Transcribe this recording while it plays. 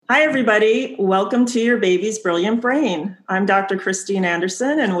Hi, everybody. Welcome to Your Baby's Brilliant Brain. I'm Dr. Christine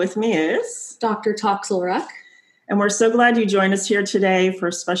Anderson, and with me is Dr. Toxel Ruck. And we're so glad you joined us here today for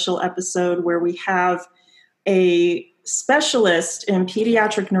a special episode where we have a specialist in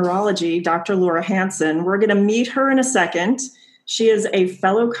pediatric neurology, Dr. Laura Hansen. We're going to meet her in a second. She is a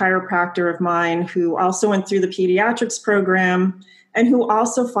fellow chiropractor of mine who also went through the pediatrics program and who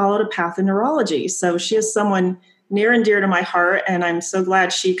also followed a path in neurology. So she is someone near and dear to my heart, and I'm so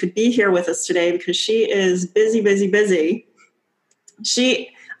glad she could be here with us today because she is busy.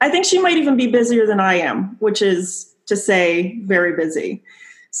 I think she might even be busier than I am, which is to say very busy.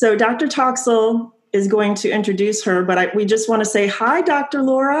 So Dr. Toxel is going to introduce her, but we just want to say hi, Dr.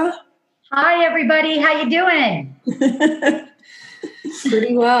 Laura. Hi, everybody. How you doing?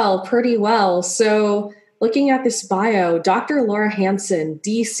 Pretty well. So looking at this bio, Dr. Laura Hansen,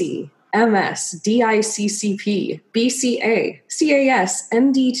 DC, MS, DICCP, BCA, CAS,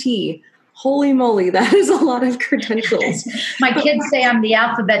 MDT. Holy moly, that is a lot of credentials. My kids say I'm the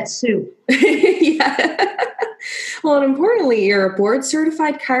alphabet soup. Yeah. Well, and importantly, you're a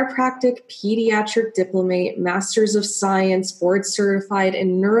board-certified chiropractic pediatric diplomate, Masters of Science, board-certified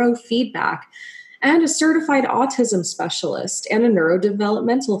in neurofeedback, and a certified autism specialist and a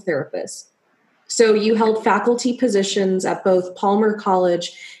neurodevelopmental therapist. So you held faculty positions at both Palmer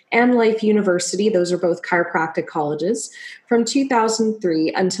College and Life University, those are both chiropractic colleges, from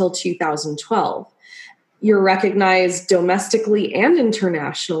 2003 until 2012. You're recognized domestically and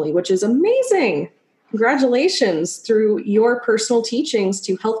internationally, which is amazing. Congratulations through your personal teachings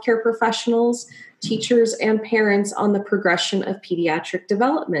to healthcare professionals, teachers, and parents on the progression of pediatric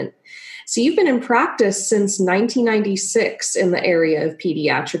development. So you've been in practice since 1996 in the area of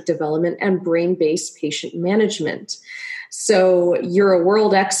pediatric development and brain-based patient management. So you're a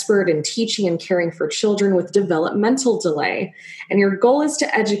world expert in teaching and caring for children with developmental delay. And your goal is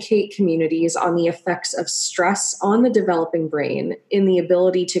to educate communities on the effects of stress on the developing brain in the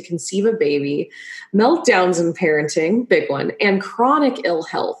ability to conceive a baby, meltdowns in parenting, big one, and chronic ill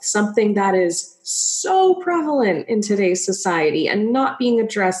health, something that is so prevalent in today's society and not being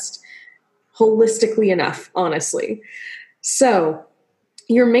addressed holistically enough, honestly. So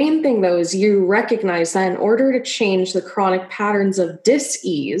your main thing, though, is you recognize that in order to change the chronic patterns of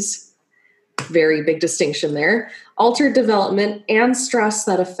dis-ease, very big distinction there, altered development and stress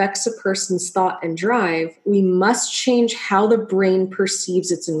that affects a person's thought and drive, we must change how the brain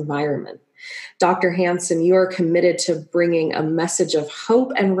perceives its environment. Dr. Hansen, you are committed to bringing a message of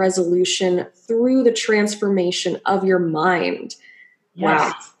hope and resolution through the transformation of your mind.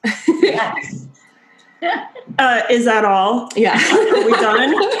 Yes. Wow. Yes. Is that all? Yeah. Are we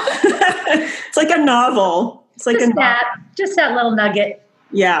done? It's like a novel. It's like just that little nugget.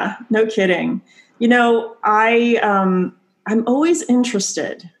 Yeah, no kidding. You know, I'm always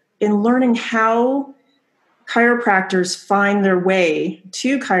interested in learning how chiropractors find their way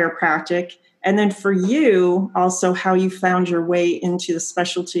to chiropractic, and then for you also how you found your way into the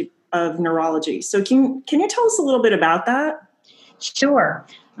specialty of neurology. So can you tell us a little bit about that? Sure.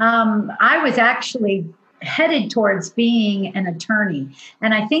 I was actually headed towards being an attorney.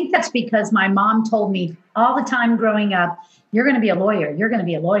 And I think that's because my mom told me all the time growing up, you're going to be a lawyer. You're going to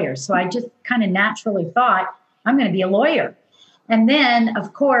be a lawyer. So I just kind of naturally thought, I'm going to be a lawyer. And then,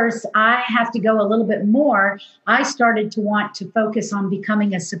 of course, I have to go a little bit more. I started to want to focus on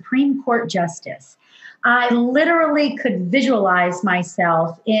becoming a Supreme Court justice. I literally could visualize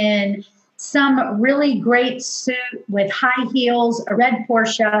myself in some really great suit with high heels, a red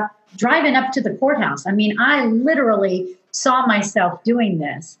Porsche, driving up to the courthouse. I mean, I literally saw myself doing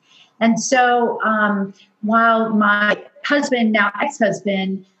this. And so while my husband, now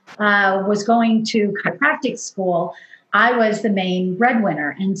ex-husband, was going to chiropractic school, I was the main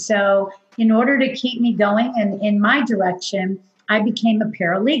breadwinner. And so in order to keep me going in my direction, I became a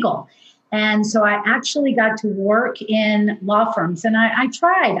paralegal. And so I actually got to work in law firms, and I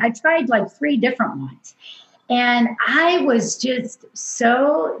tried like 3 different ones. And I was just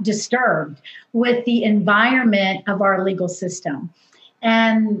so disturbed with the environment of our legal system.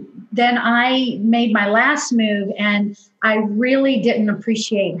 And then I made my last move, and I really didn't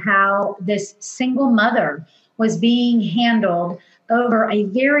appreciate how this single mother was being handled over a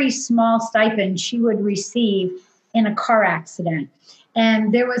very small stipend she would receive in a car accident.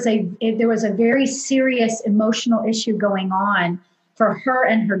 And there was a very serious emotional issue going on for her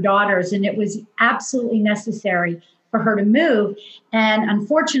and her daughters, and it was absolutely necessary for her to move. And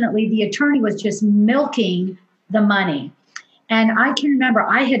unfortunately, the attorney was just milking the money. And I can remember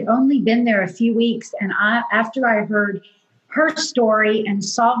I had only been there a few weeks, and after I heard her story and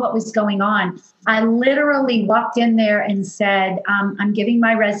saw what was going on, I literally walked in there and said, I'm giving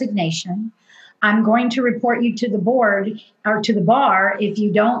my resignation. I'm going to report you to the board or to the bar if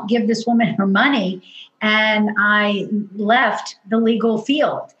you don't give this woman her money. And I left the legal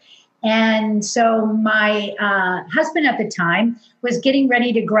field. And so my husband at the time was getting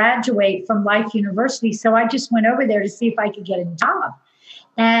ready to graduate from Life University. So I just went over there to see if I could get a job.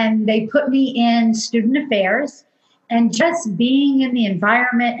 And they put me in student affairs. And just being in the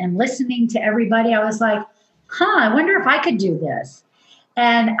environment and listening to everybody, I was like, I wonder if I could do this.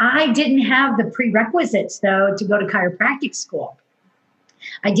 And I didn't have the prerequisites, though, to go to chiropractic school.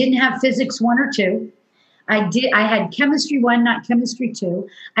 I didn't have physics 1 or 2. I had chemistry 1, not chemistry 2.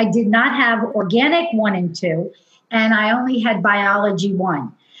 I did not have organic 1 and 2. And I only had biology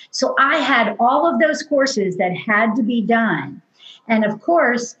 1. So I had all of those courses that had to be done. And of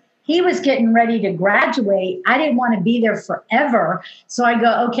course, he was getting ready to graduate. I didn't want to be there forever. So I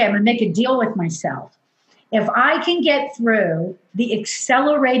go, okay, I'm going to make a deal with myself. If I can get through the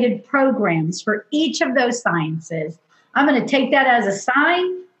accelerated programs for each of those sciences, I'm going to take that as a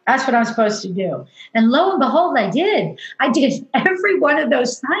sign. That's what I'm supposed to do. And lo and behold, I did. I did every one of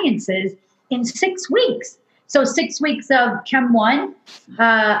those sciences in 6 weeks. So 6 weeks of Chem 1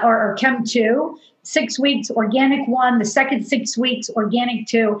 or Chem 2, 6 weeks Organic 1, the second 6 weeks Organic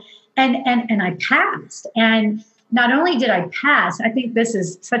 2, and I passed. And not only did I pass, I think this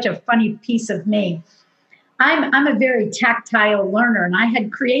is such a funny piece of me. I'm a very tactile learner, and I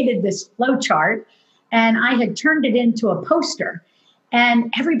had created this flow chart, and I had turned it into a poster,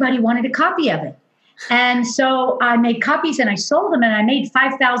 and everybody wanted a copy of it. And so I made copies and I sold them, and I made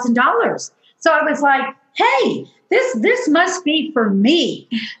 $5,000. So I was like, hey, this must be for me.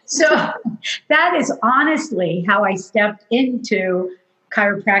 So that is honestly how I stepped into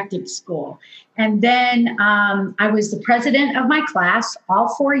chiropractic school. And then I was the president of my class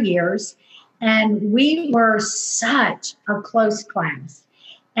all 4 years. And we were such a close class.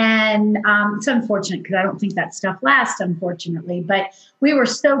 And it's unfortunate because I don't think that stuff lasts, unfortunately. But we were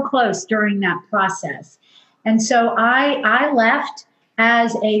so close during that process. And so I left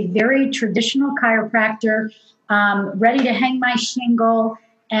as a very traditional chiropractor, ready to hang my shingle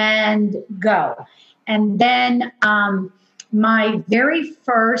and go. And then my very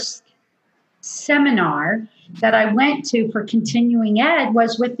first seminar that I went to for continuing ed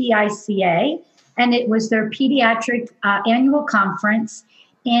was with the ICA, and it was their pediatric annual conference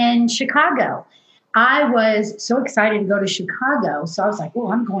in Chicago. I was so excited to go to Chicago, so I was like,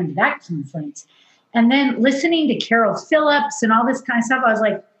 oh, I'm going to that conference. And then listening to Carol Phillips and all this kind of stuff, I was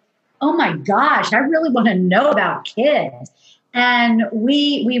like, oh my gosh, I really want to know about kids. And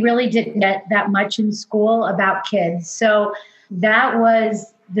we really didn't get that much in school about kids. So that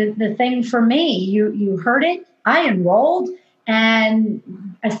was the thing for me. You heard it. I enrolled, and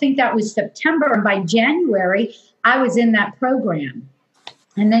I think that was September. And by January, I was in that program.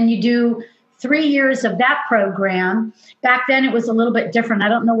 And then you do 3 years of that program. Back then, it was a little bit different. I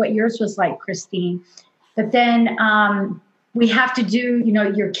don't know what yours was like, Christine. But then we have to do,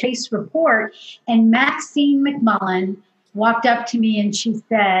 your case report. And Maxine McMullen walked up to me and she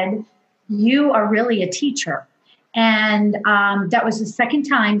said, "You are really a teacher." And that was the second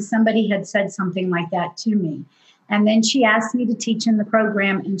time somebody had said something like that to me. And then she asked me to teach in the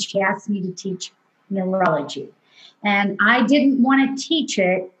program, and she asked me to teach neurology. And I didn't want to teach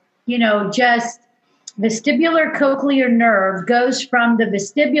it, just vestibular cochlear nerve goes from the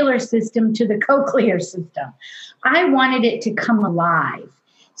vestibular system to the cochlear system. I wanted it to come alive.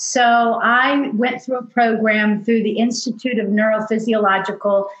 So I went through a program through the Institute of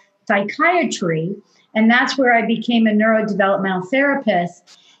Neurophysiological Psychiatry, and that's where I became a neurodevelopmental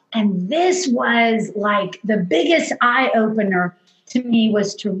therapist. And this was like the biggest eye-opener to me,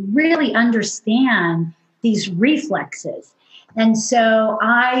 was to really understand these reflexes. And so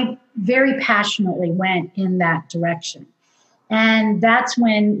I very passionately went in that direction. And that's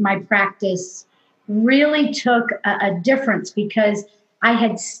when my practice really took a difference, because I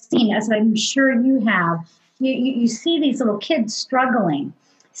had seen, as I'm sure you have, you see these little kids struggling.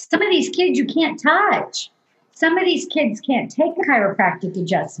 Some of these kids you can't touch. Some of these kids can't take a chiropractic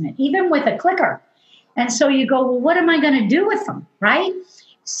adjustment, even with a clicker. And so you go, well, what am I going to do with them, right?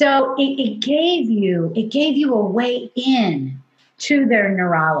 So it gave you a way in to their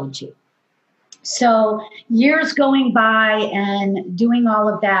neurology. So years going by and doing all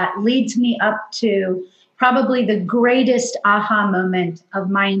of that leads me up to probably the greatest aha moment of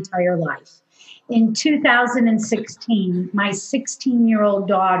my entire life. In 2016, my 16-year-old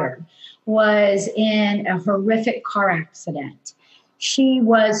daughter was in a horrific car accident. She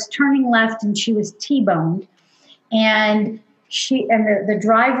was turning left and she was T-boned. and the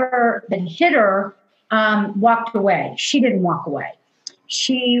driver that hit her walked away. She didn't walk away.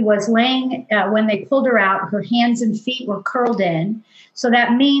 She was laying, when they pulled her out, her hands and feet were curled in. So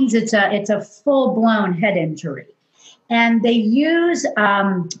that means it's a full-blown head injury. And they use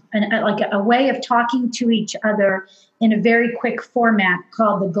a way of talking to each other in a very quick format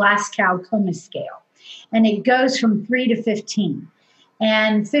called the Glasgow Coma Scale. And it goes from 3 to 15.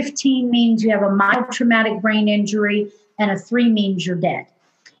 And 15 means you have a mild traumatic brain injury, and a 3 means you're dead.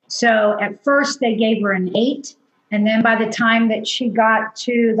 So at first they gave her an 8. And then by the time that she got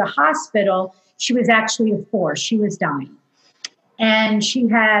to the hospital, she was actually a 4. She was dying. And she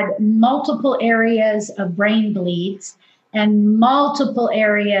had multiple areas of brain bleeds and multiple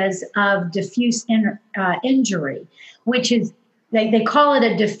areas of diffuse injury, which is, they call it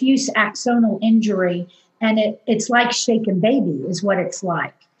a diffuse axonal injury. And it's like shaken baby is what it's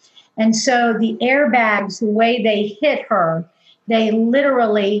like. And so the airbags, the way they hit her, they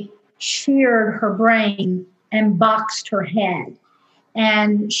literally sheared her brain and boxed her head.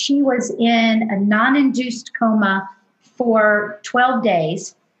 And she was in a non-induced coma for 12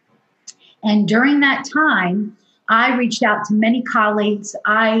 days. And during that time, I reached out to many colleagues.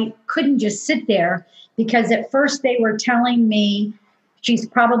 I couldn't just sit there because at first they were telling me she's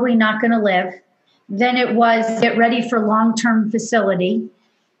probably not going to live. Then it was get ready for long-term facility.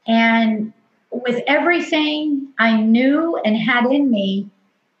 And with everything I knew and had in me,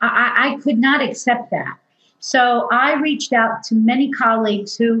 I could not accept that. So I reached out to many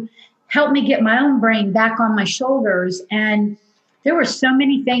colleagues who helped me get my own brain back on my shoulders. And there were so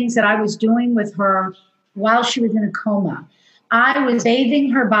many things that I was doing with her while she was in a coma. I was bathing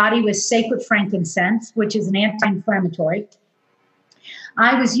her body with sacred frankincense, which is an anti-inflammatory.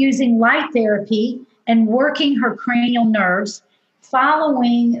 I was using light therapy and working her cranial nerves,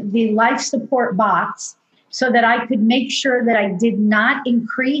 following the life support box so that I could make sure that I did not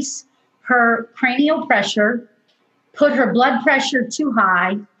increase her cranial pressure, put her blood pressure too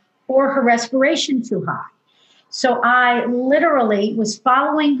high, or her respiration too high. So I literally was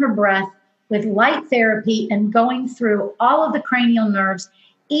following her breath with light therapy and going through all of the cranial nerves,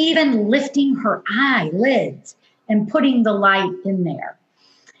 even lifting her eyelids and putting the light in there.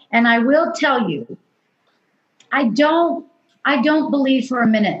 And I will tell you, I don't believe for a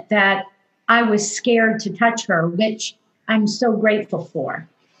minute that I was scared to touch her, which I'm so grateful for.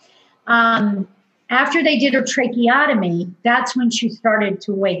 After they did her tracheotomy, that's when she started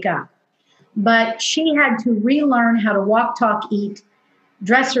to wake up. But she had to relearn how to walk, talk, eat,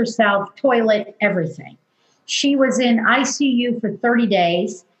 dress herself, toilet, everything. She was in ICU for 30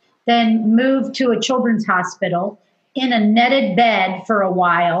 days, then moved to a children's hospital in a netted bed for a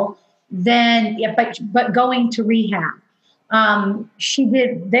while, then, but going to rehab. She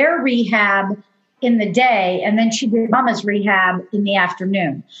did their rehab in the day, and then she did mama's rehab in the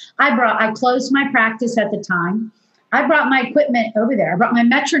afternoon. I closed my practice at the time. I brought my equipment over there. I brought my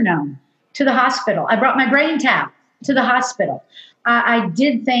metronome to the hospital. I brought my brain tap to the hospital. I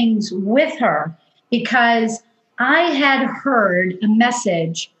did things with her because I had heard a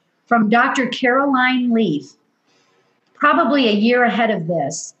message from Dr. Caroline Leaf, probably a year ahead of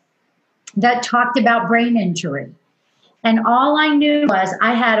this, that talked about brain injury. And all I knew was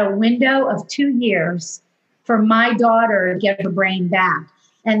I had a window of 2 years for my daughter to get her brain back.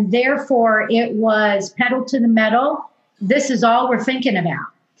 And therefore, it was pedal to the metal. This is all we're thinking about.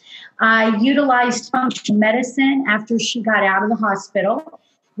 I utilized functional medicine after she got out of the hospital.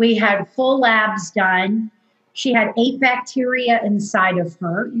 We had full labs done. She had 8 bacteria inside of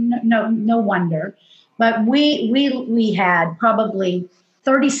her. No wonder. But we had probably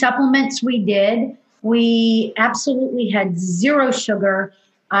 30 supplements we did. We absolutely had 0 sugar.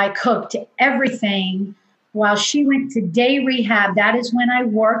 I cooked everything while she went to day rehab. That is when I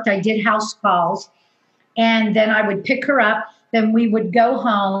worked. I did house calls. And then I would pick her up. Then we would go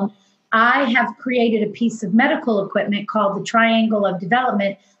home. I have created a piece of medical equipment called the Triangle of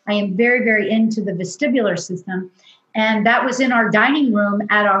Development. I am very, very into the vestibular system. And that was in our dining room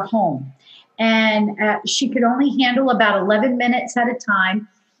at our home. And she could only handle about 11 minutes at a time.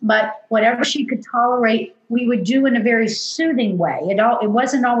 But whatever she could tolerate, we would do in a very soothing way. It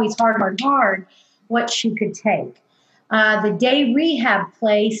wasn't always hard, what she could take. The day rehab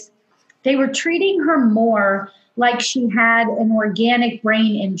place, they were treating her more like she had an organic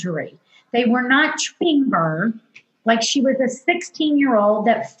brain injury. They were not treating her like she was a 16-year-old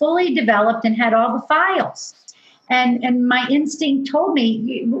that fully developed and had all the files. And my instinct told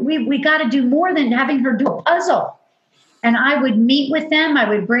me, we got to do more than having her do a puzzle. And I would meet with them. I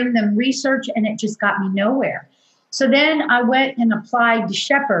would bring them research, and it just got me nowhere. So then I went and applied to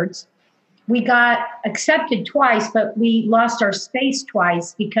Shepherd's. we got accepted twice, but we lost our space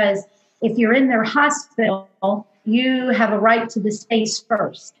twice, because if you're in their hospital, you have a right to the space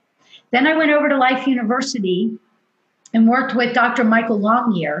first. Then I went over to Life University and worked with Dr. Michael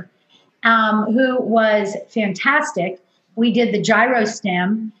Longyear, who was fantastic. We did the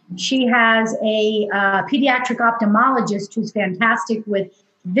gyrostem. She has a pediatric ophthalmologist who's fantastic with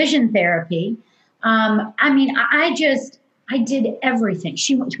vision therapy. I did everything.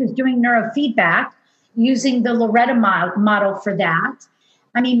 She was doing neurofeedback using the Loretta model for that.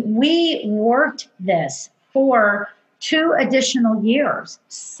 I mean, we worked this for 2 additional years,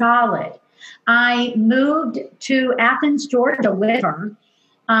 solid. I moved to Athens, Georgia with her,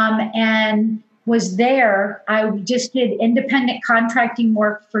 and was there. I just did independent contracting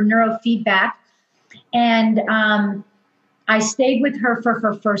work for neurofeedback. And I stayed with her for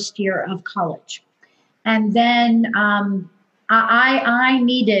her first year of college. And then I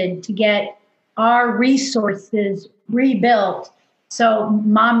needed to get our resources rebuilt. So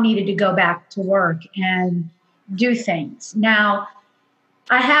Mom needed to go back to work and do things. Now,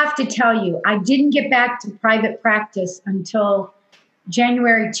 I have to tell you, I didn't get back to private practice until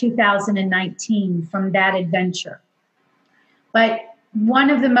January 2019 from that adventure. But one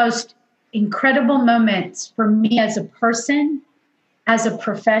of the most incredible moments for me as a person, as a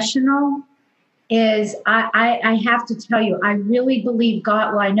professional, is I have to tell you, I really believe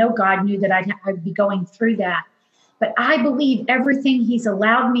God, well, I know God knew that I'd be going through that, but I believe everything He's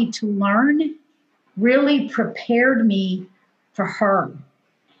allowed me to learn really prepared me for her.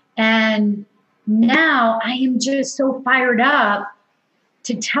 And now I am just so fired up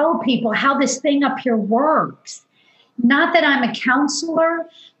to tell people how this thing up here works. Not that I'm a counselor,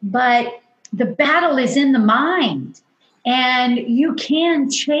 but the battle is in the mind, and you can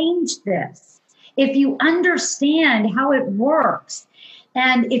change this if you understand how it works.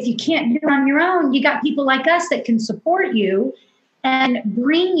 And if you can't do it on your own, you got people like us that can support you and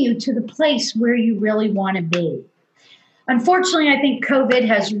bring you to the place where you really want to be. Unfortunately, I think COVID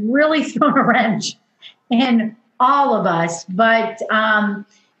has really thrown a wrench in all of us. But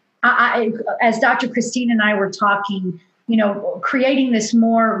as Dr. Christine and I were talking, creating this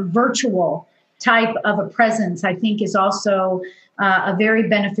more virtual type of a presence, I think, is also a very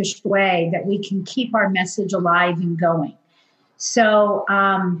beneficial way that we can keep our message alive and going. So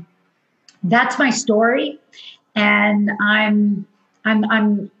that's my story, and I'm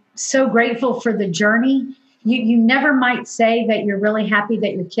so grateful for the journey. You never might say that you're really happy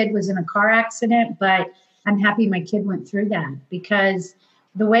that your kid was in a car accident, but I'm happy my kid went through that, because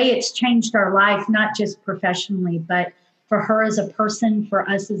the way it's changed our life, not just professionally, but for her as a person, for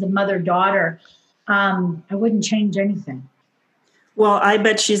us as a mother-daughter, I wouldn't change anything. Well, I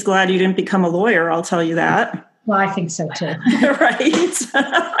bet she's glad you didn't become a lawyer, I'll tell you that. Well, I think so too.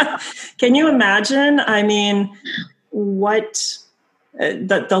 Right? Can you imagine? I mean, what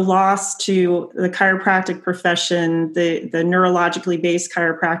the loss to the chiropractic profession, the neurologically based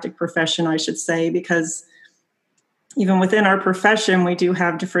chiropractic profession, I should say, because even within our profession, we do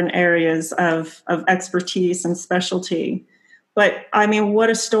have different areas of expertise and specialty. But I mean, what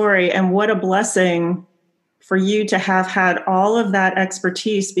a story, and what a blessing for you to have had all of that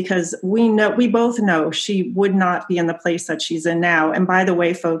expertise, because we both know she would not be in the place that she's in now. And by the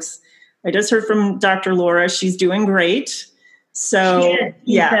way, folks, I just heard from Dr. Laura. She's doing great. So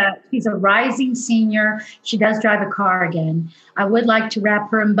she's a rising senior. She does drive a car again. I would like to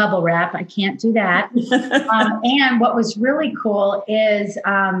wrap her in bubble wrap. I can't do that. And what was really cool is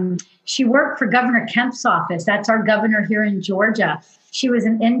she worked for Governor Kemp's office. That's our governor here in Georgia. She was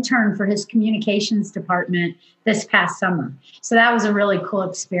an intern for his communications department this past summer. So that was a really cool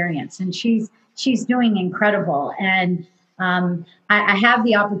experience. And she's doing incredible. And I have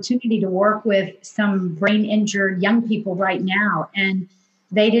the opportunity to work with some brain injured young people right now. And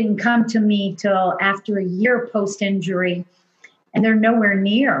they didn't come to me till after a year post injury, and they're nowhere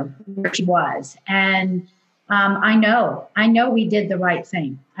near where she was. And I know we did the right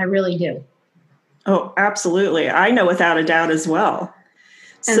thing. I really do. Oh, absolutely. I know without a doubt as well.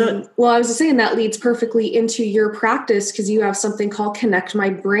 And, well, I was just saying that leads perfectly into your practice, because you have something called Connect My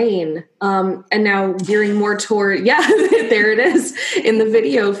Brain. And now gearing more toward, there it is in the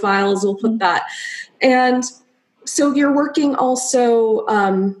video files. We'll put that. And so you're working also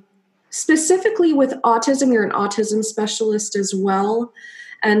specifically with autism. You're an autism specialist as well.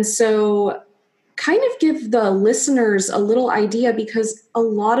 And so kind of give the listeners a little idea, because a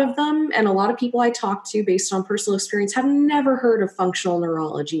lot of them and a lot of people I talk to based on personal experience have never heard of functional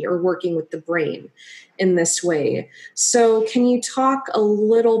neurology or working with the brain in this way. So can you talk a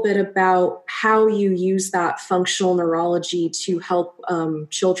little bit about how you use that functional neurology to help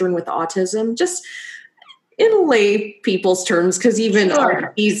children with autism, just in lay people's terms, because even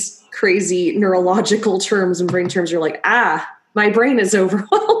these crazy neurological terms and brain terms, you're like, my brain is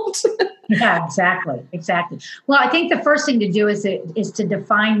overwhelmed. Yeah, exactly. Well, I think the first thing to do is to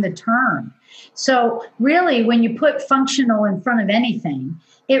define the term. So really, when you put functional in front of anything,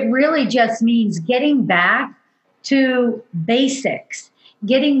 it really just means getting back to basics,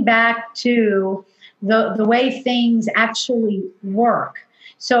 getting back to the way things actually work.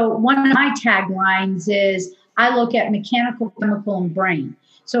 So one of my taglines is, I look at mechanical, chemical, and brain.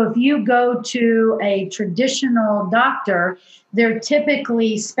 So if you go to a traditional doctor, they're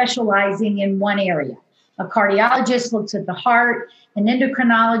typically specializing in one area. A cardiologist looks at the heart, an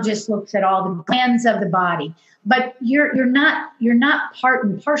endocrinologist looks at all the glands of the body. But you're not part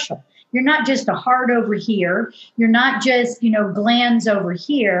and partial. You're not just a heart over here. You're not just, glands over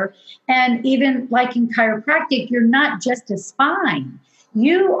here. And even like in chiropractic, you're not just a spine.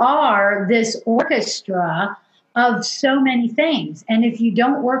 You are this orchestra of so many things. And if you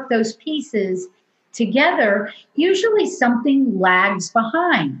don't work those pieces together, usually something lags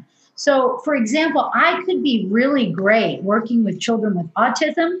behind. So, for example, I could be really great working with children with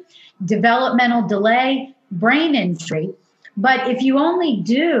autism, developmental delay, brain injury. But if you only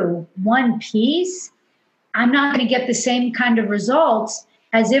do one piece, I'm not going to get the same kind of results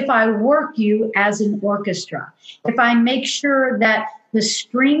as if I work you as an orchestra. If I make sure that the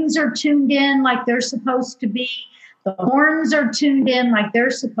strings are tuned in like they're supposed to be, the horns are tuned in like they're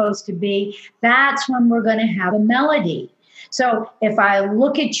supposed to be, that's when we're going to have a melody. So if I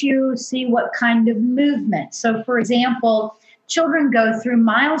look at you, see what kind of movement. So for example, children go through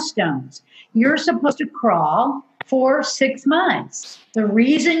milestones. You're supposed to crawl for 6 months. The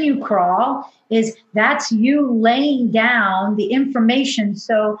reason you crawl is that's you laying down the information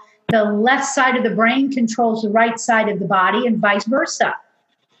so the left side of the brain controls the right side of the body and vice versa.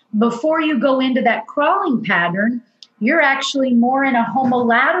 Before you go into that crawling pattern, you're actually more in a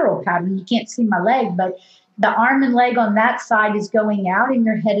homolateral pattern. You can't see my leg, but the arm and leg on that side is going out and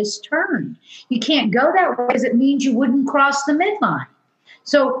your head is turned. You can't go that way because it means you wouldn't cross the midline.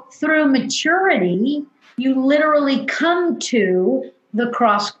 So through maturity, you literally come to the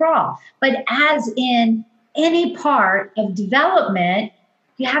cross crawl. But as in any part of development,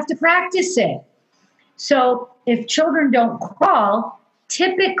 you have to practice it. So if children don't crawl,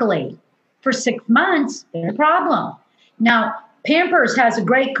 typically for 6 months, there's a problem. Now, Pampers has a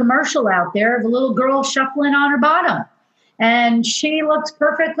great commercial out there of a little girl shuffling on her bottom. And she looks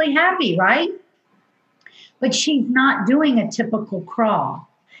perfectly happy, right? But she's not doing a typical crawl.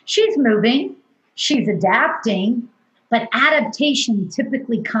 She's moving, she's adapting, but adaptation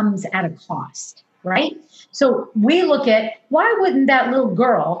typically comes at a cost, right? So we look at, why wouldn't that little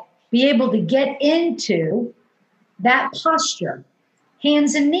girl be able to get into that posture,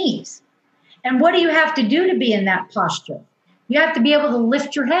 hands and knees? And what do you have to do to be in that posture? You have to be able to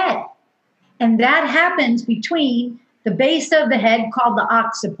lift your head. And that happens between the base of the head, called the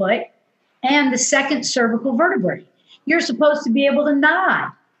occiput, and the second cervical vertebrae. You're supposed to be able to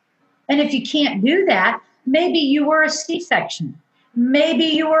nod. And if you can't do that, maybe you were a C-section. Maybe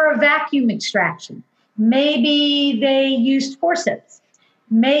you were a vacuum extraction. Maybe they used forceps.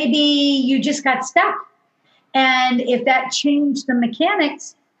 Maybe you just got stuck. And if that changed the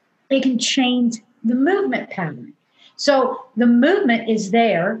mechanics, it can change the movement pattern. So the movement is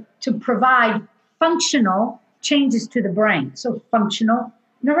there to provide functional changes to the brain. So functional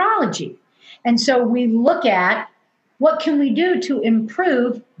neurology. And so we look at what can we do to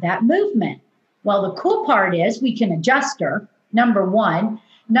improve that movement? Well, the cool part is we can adjust her, number one.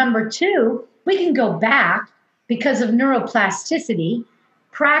 Number two, we can go back because of neuroplasticity,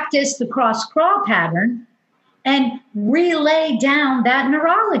 practice the cross-crawl pattern, and relay down that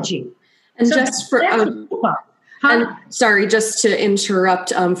neurology. And so just for, sorry, just to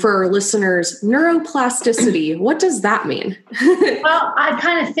interrupt, for our listeners, neuroplasticity, what does that mean? Well, I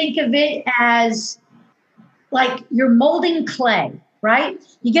kind of think of it as like you're molding clay, right?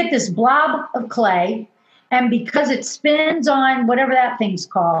 You get this blob of clay, and because it spins on whatever that thing's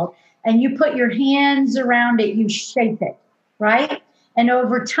called, and you put your hands around it, you shape it, right? And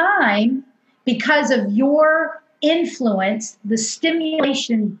over time, because of your influence, the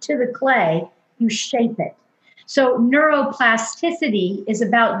stimulation to the clay, you shape it. So neuroplasticity is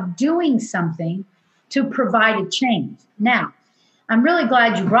about doing something to provide a change. Now, I'm really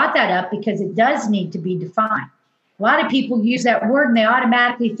glad you brought that up because it does need to be defined. A lot of people use that word and they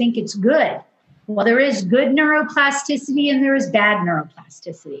automatically think it's good. Well, there is good neuroplasticity and there is bad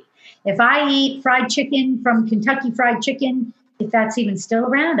neuroplasticity. If I eat fried chicken from Kentucky Fried Chicken, if that's even still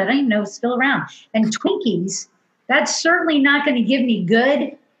around, I don't even know it's still around, and Twinkies, that's certainly not going to give me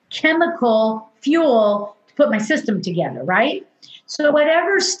good chemical fuel to put my system together, right? So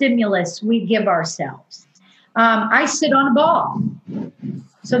whatever stimulus we give ourselves, I sit on a ball.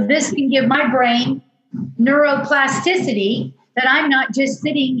 So this can give my brain neuroplasticity that I'm not just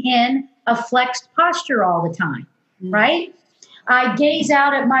sitting in a flexed posture all the time, right? I gaze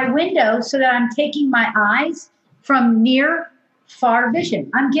out at my window so that I'm taking my eyes from near far vision.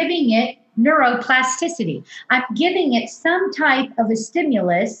 I'm giving it neuroplasticity. I'm giving it some type of a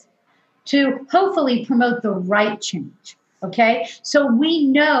stimulus to hopefully promote the right change. Okay, so we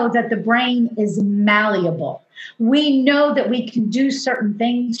know that the brain is malleable. We know that we can do certain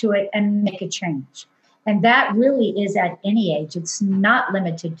things to it and make a change. And that really is at any age. It's not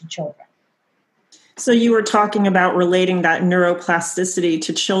limited to children. So you were talking about relating that neuroplasticity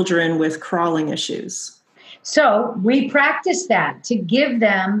to children with crawling issues. So we practice that to give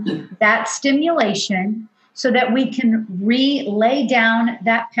them that stimulation so that we can lay down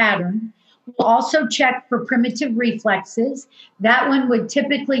that pattern. We'll also check for primitive reflexes. That one would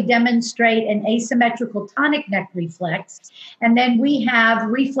typically demonstrate an asymmetrical tonic neck reflex. And then we have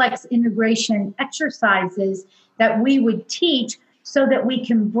reflex integration exercises that we would teach so that we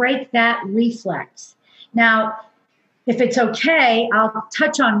can break that reflex. Now, if it's okay, I'll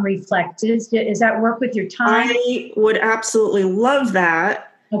touch on reflexes. Does that work with your time? I would absolutely love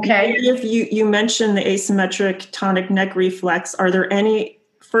that. Okay. If you mentioned the asymmetric tonic neck reflex, are there any,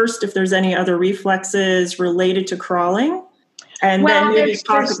 first, if there's any other reflexes related to crawling? And then maybe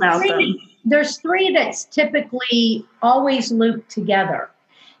talk about them. There's three that's typically always looped together.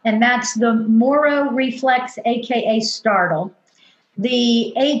 And that's the Moro reflex, AKA startle,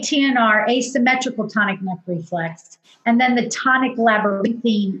 the ATNR, asymmetrical tonic neck reflex, and then the tonic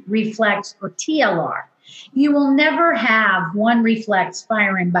labyrinthine reflex, or TLR. You will never have one reflex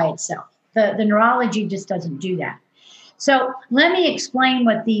firing by itself. The neurology just doesn't do that. So let me explain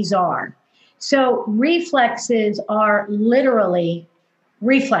what these are. So reflexes are literally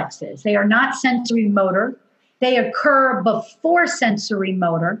reflexes. They are not sensory motor. They occur before sensory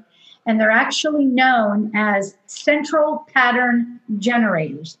motor, and they're actually known as central pattern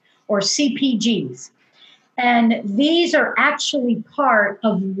generators, or CPGs. And these are actually part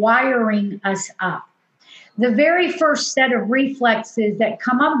of wiring us up. The very first set of reflexes that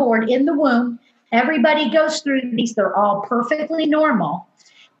come on board in the womb, everybody goes through these, they're all perfectly normal,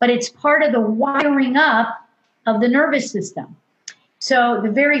 but it's part of the wiring up of the nervous system. So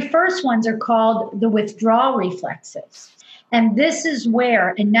the very first ones are called the withdrawal reflexes. And this is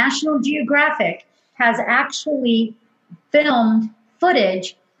where, and National Geographic has actually filmed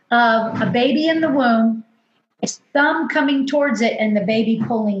footage of a baby in the womb, its thumb coming towards it and the baby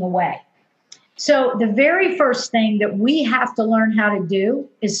pulling away. So the very first thing that we have to learn how to do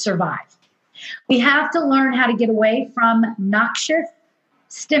is survive. We have to learn how to get away from noxious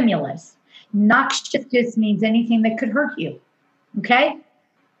stimulus. Noxious just means anything that could hurt you. Okay?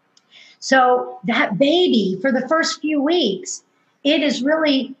 So that baby, for the first few weeks, it is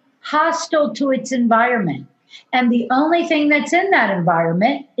really hostile to its environment. And the only thing that's in that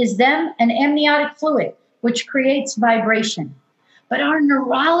environment is them and amniotic fluid, which creates vibration. But our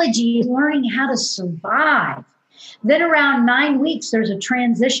neurology is learning how to survive. Then around 9 weeks, there's a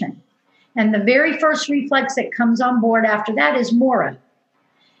transition. And the very first reflex that comes on board after that is Moro.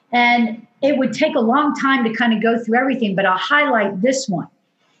 And it would take a long time to kind of go through everything, but I'll highlight this one.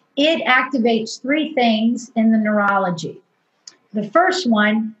 It activates three things in the neurology. The first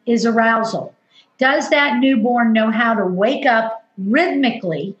one is arousal. Does that newborn know how to wake up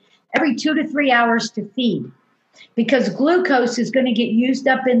rhythmically every 2 to 3 hours to feed? Because glucose is going to get used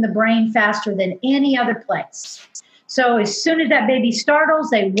up in the brain faster than any other place. So as soon as that baby startles,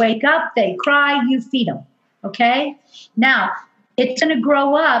 they wake up, they cry, you feed them. Okay? Now, it's going to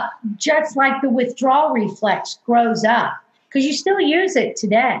grow up just like the withdrawal reflex grows up, because you still use it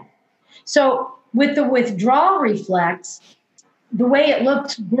today. So with the withdrawal reflex, the way it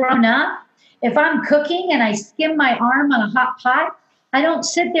looks grown up, if I'm cooking and I skim my arm on a hot pot, I don't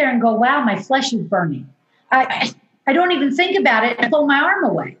sit there and go, wow, my flesh is burning. I don't even think about it and pull my arm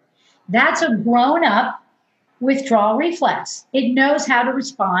away. That's a grown up withdrawal reflex. It knows how to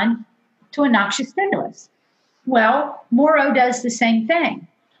respond to a noxious stimulus. Well, Moro does the same thing.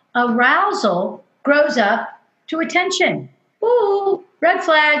 Arousal grows up to attention. Ooh, red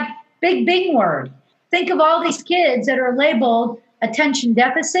flag, big word. Think of all these kids that are labeled attention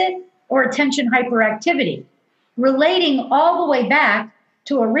deficit or attention hyperactivity, relating all the way back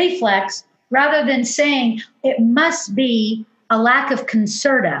to a reflex rather than saying it must be a lack of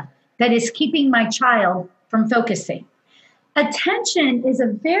concerta that is keeping my child from focusing. Attention is a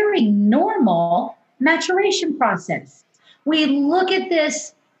very normal maturation process. We look at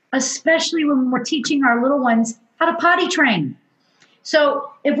this, especially when we're teaching our little ones how to potty train.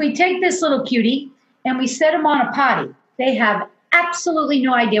 So if we take this little cutie and we set them on a potty, they have absolutely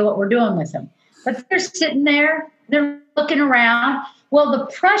no idea what we're doing with them. But they're sitting there, they're looking around. Well, the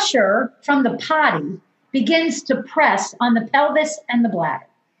pressure from the potty begins to press on the pelvis and the bladder.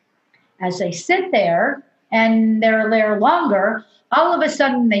 As they sit there and they're there longer, all of a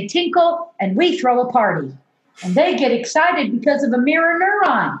sudden they tinkle and we throw a party. And they get excited because of a mirror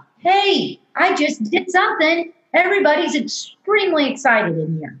neuron. Hey, I just did something. Everybody's extremely excited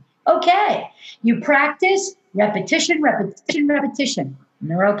in here. Okay, you practice repetition, repetition, repetition,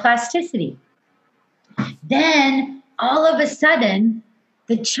 neuroplasticity. Then all of a sudden,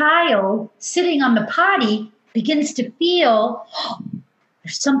 the child sitting on the potty begins to feel, oh,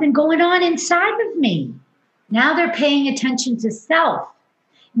 there's something going on inside of me. Now they're paying attention to self.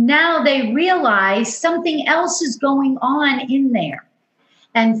 Now they realize something else is going on in there.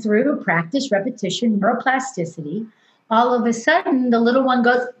 And through practice, repetition, neuroplasticity, all of a sudden the little one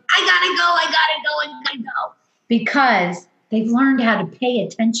goes, I gotta go. Because they've learned how to pay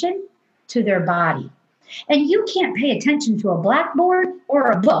attention to their body. And you can't pay attention to a blackboard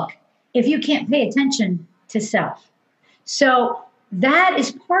or a book if you can't pay attention to self. So that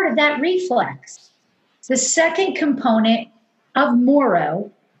is part of that reflex. The second component of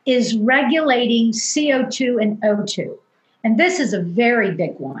Moro is regulating CO2 and O2. And this is a very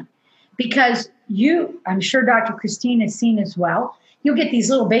big one because I'm sure Dr. Christine has seen as well, you'll get these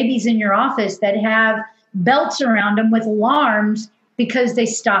little babies in your office that have belts around them with alarms because they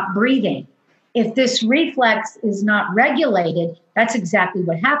stop breathing. If this reflex is not regulated, that's exactly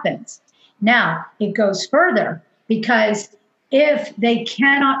what happens. Now, it goes further because if they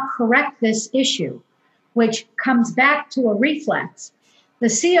cannot correct this issue, which comes back to a reflex, the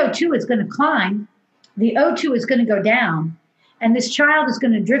CO2 is going to climb, the O2 is going to go down, and this child is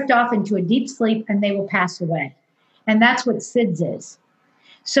going to drift off into a deep sleep and they will pass away. And that's what SIDS is.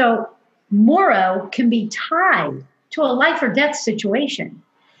 So Moro can be tied to a life or death situation.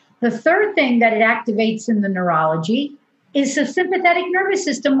 The third thing that it activates in the neurology is the sympathetic nervous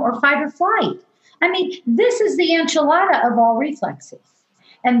system or fight or flight. I mean, this is the enchilada of all reflexes.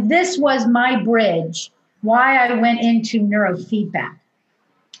 And this was my bridge why I went into neurofeedback.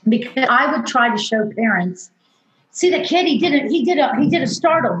 Because I would try to show parents, see the kid, he did a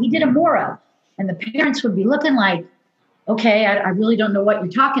startle, he did a Moro. And the parents would be looking like, okay, I really don't know what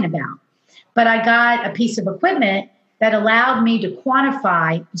you're talking about. But I got a piece of equipment that allowed me to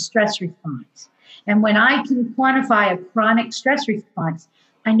quantify the stress response. And when I can quantify a chronic stress response,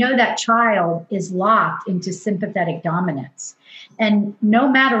 I know that child is locked into sympathetic dominance. And no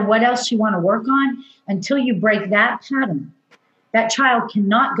matter what else you want to work on, until you break that pattern, that child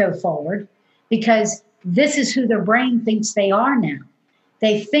cannot go forward because this is who their brain thinks they are now.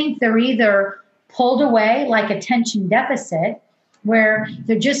 They think they're either pulled away like attention deficit, where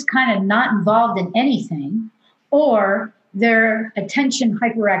they're just kind of not involved in anything, or their attention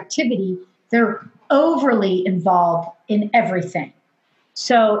hyperactivity, they're overly involved in everything.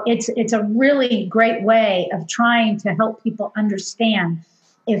 So it's a really great way of trying to help people understand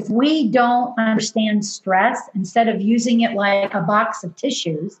if we don't understand stress, instead of using it like a box of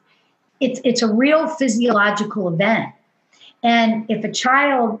tissues, it's a real physiological event. And if a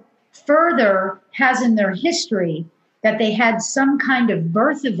child further has in their history that they had some kind of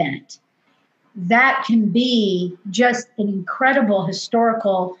birth event, that can be just an incredible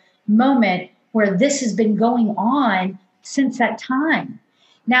historical moment where this has been going on since that time.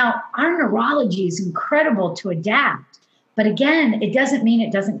 Now, our neurology is incredible to adapt, but again, it doesn't mean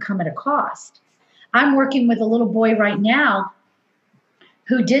it doesn't come at a cost. I'm working with a little boy right now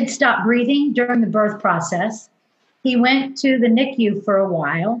who did stop breathing during the birth process. He went to the NICU for a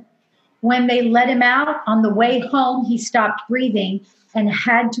while. When they let him out on the way home, he stopped breathing and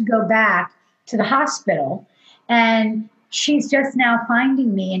had to go back to the hospital. And she's just now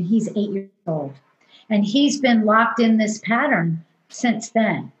finding me, and he's 8 years old. And he's been locked in this pattern since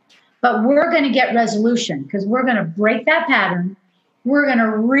then. But we're going to get resolution because we're going to break that pattern. We're going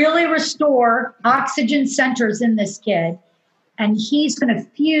to really restore oxygen centers in this kid. And he's going to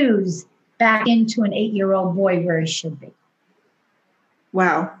fuse back into an 8-year-old boy where he should be.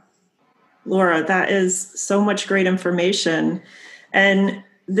 Wow. Laura, that is so much great information. And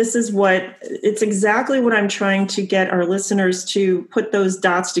this is it's exactly what I'm trying to get our listeners to put those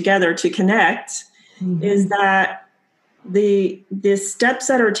dots together to connect, is that the steps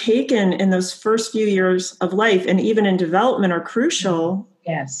that are taken in those first few years of life and even in development are crucial.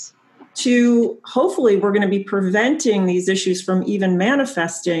 Yes. To hopefully we're going to be preventing these issues from even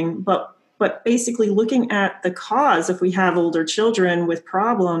manifesting, but basically looking at the cause. If we have older children with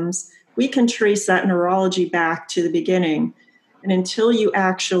problems, we can trace that neurology back to the beginning. And until you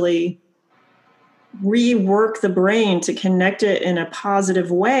actually rework the brain to connect it in a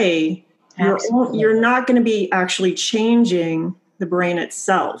positive way, you're not going to be actually changing the brain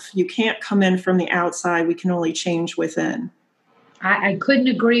itself. You can't come in from the outside. We can only change within. I couldn't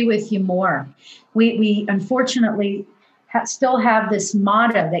agree with you more. We unfortunately still have this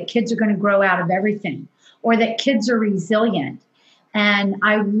motto that kids are going to grow out of everything, or that kids are resilient. And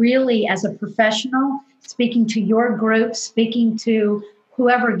I really, as a professional, speaking to your group, speaking to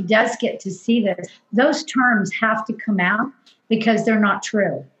whoever does get to see this, those terms have to come out because they're not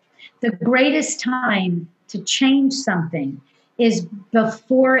true. The greatest time to change something is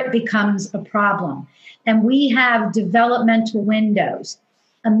before it becomes a problem. And we have developmental windows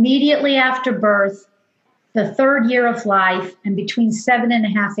immediately after birth, the third year of life, and between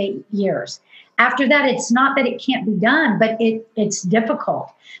 7.5, 8 years. After that, it's not that it can't be done, but it's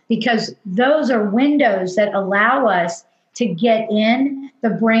difficult because those are windows that allow us to get in.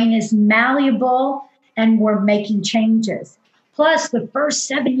 The brain is malleable and we're making changes. Plus, the first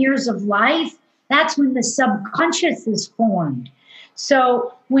 7 years of life, that's when the subconscious is formed.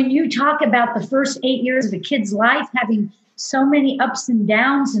 So when you talk about the first 8 years of a kid's life having so many ups and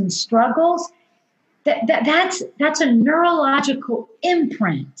downs and struggles, that's a neurological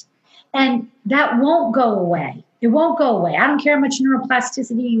imprint. And that won't go away. It won't go away. I don't care how much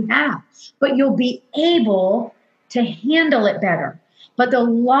neuroplasticity you have, but you'll be able to handle it better. But the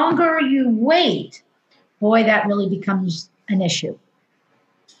longer you wait, boy, that really becomes an issue.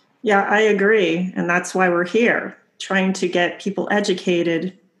 Yeah, I agree. And that's why we're here, trying to get people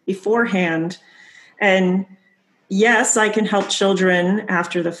educated beforehand. And yes, I can help children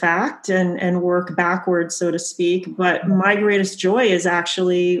after the fact and work backwards, so to speak. But my greatest joy is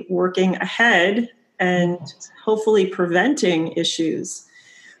actually working ahead and hopefully preventing issues.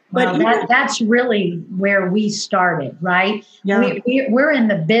 But that's really where we started, right? Yeah. We're in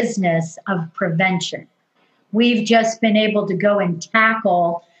the business of prevention. We've just been able to go and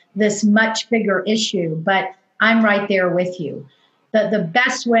tackle this much bigger issue, but I'm right there with you. The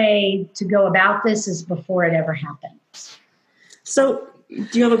best way to go about this is before it ever happens. So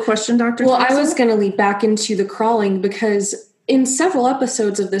do you have a question, Dr. Well, Thompson? I was going to lead back into the crawling because in several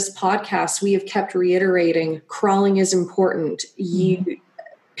episodes of this podcast, we have kept reiterating crawling is important.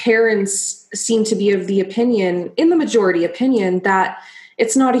 Parents seem to be of the opinion, in the majority opinion, that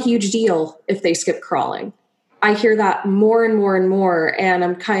it's not a huge deal if they skip crawling. I hear that more and more and more, and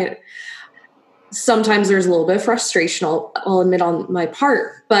I'm sometimes there's a little bit of frustration, I'll admit on my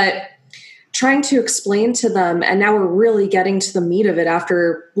part, but trying to explain to them, and now we're really getting to the meat of it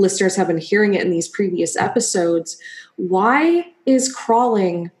after listeners have been hearing it in these previous episodes, why is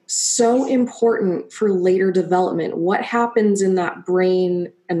crawling so important for later development? What happens in that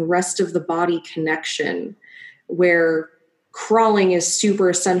brain and rest of the body connection where crawling is super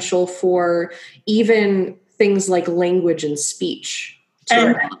essential for even things like language and speech?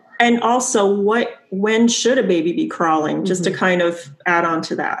 And also, when should a baby be crawling? Just to kind of add on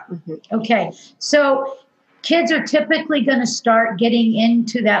to that. Okay, so kids are typically going to start getting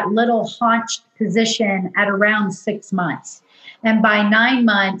into that little haunched position at around 6 months. And by 9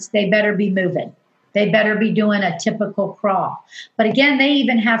 months, they better be moving. They better be doing a typical crawl. But again, they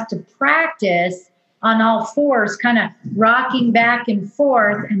even have to practice on all fours, kind of rocking back and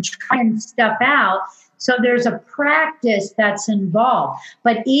forth and trying stuff out. So there's a practice that's involved.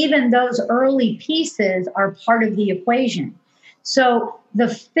 But even those early pieces are part of the equation. So the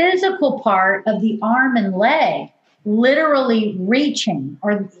physical part of the arm and leg, literally reaching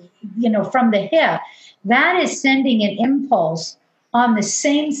or, from the hip, that is sending an impulse on the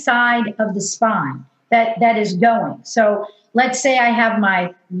same side of the spine that is going. So let's say I have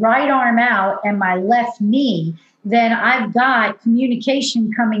my right arm out and my left knee, then I've got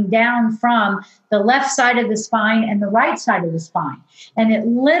communication coming down from the left side of the spine and the right side of the spine. And it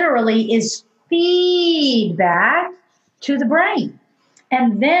literally is feedback to the brain.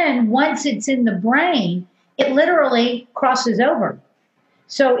 And then once it's in the brain, it literally crosses over.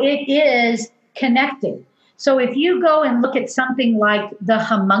 So it is connected. So if you go and look at something like the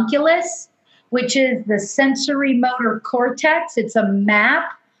homunculus, which is the sensory motor cortex, it's a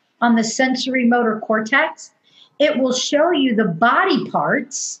map on the sensory motor cortex. it will show you the body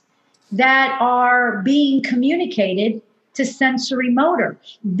parts that are being communicated to sensory motor.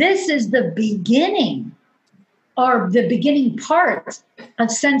 This is the beginning, or the beginning part of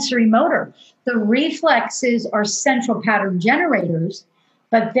sensory motor. The reflexes are central pattern generators,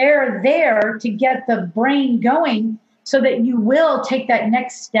 but they're there to get the brain going so that you will take that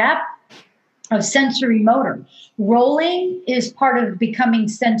next step of sensory motor. Rolling is part of becoming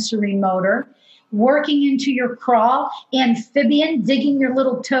sensory motor. Working into your crawl, amphibian, digging your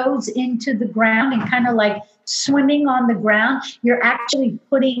little toes into the ground and kind of like swimming on the ground. You're actually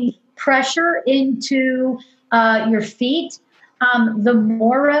putting pressure into your feet. The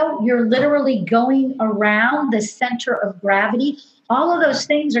Moro, you're literally going around the center of gravity. All of those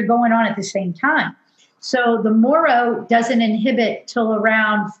things are going on at the same time. So the Moro doesn't inhibit till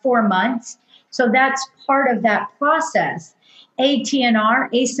around 4 months. So that's part of that process.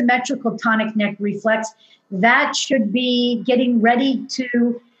 ATNR, asymmetrical tonic neck reflex, that should be getting ready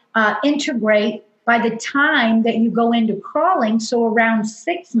to integrate by the time that you go into crawling, so around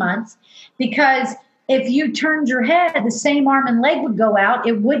 6 months, because if you turned your head, the same arm and leg would go out.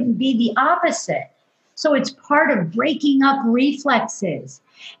 It wouldn't be the opposite. So it's part of breaking up reflexes.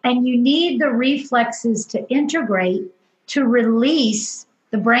 And you need the reflexes to integrate to release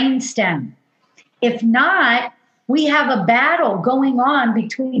the brainstem. If not, we have a battle going on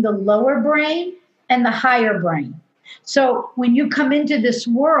between the lower brain and the higher brain. So when you come into this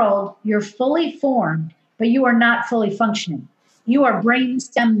world, you're fully formed, but you are not fully functioning. You are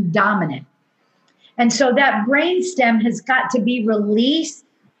brainstem dominant. And so that brainstem has got to be released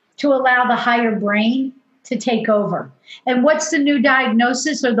to allow the higher brain to take over. And what's the new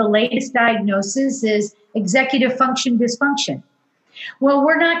diagnosis, or the latest diagnosis, is executive function dysfunction. Well,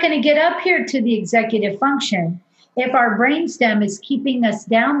 we're not going to get up here to the executive function if our brainstem is keeping us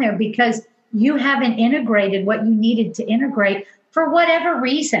down there because you haven't integrated what you needed to integrate for whatever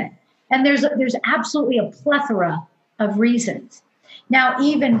reason. And there's absolutely a plethora of reasons. Now,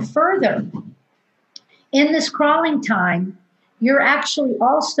 even further, in this crawling time, you're actually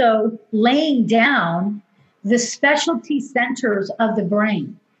also laying down the specialty centers of the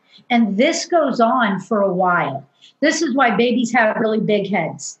brain. And this goes on for a while. This is why babies have really big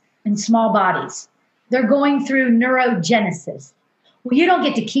heads and small bodies. They're going through neurogenesis. Well, you don't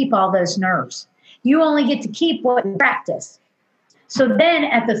get to keep all those nerves. You only get to keep what you practice. So then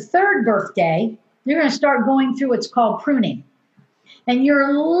at the third birthday, you're going to start going through what's called pruning. And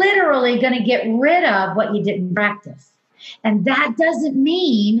you're literally going to get rid of what you didn't practice. And that doesn't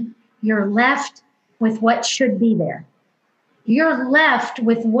mean you're left with what should be there. You're left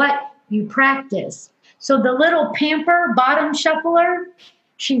with what you practice. So the little pamper bottom shuffler,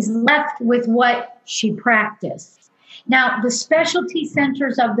 she's left with what she practiced. Now, the specialty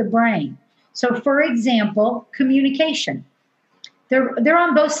centers of the brain. So for example, communication. They're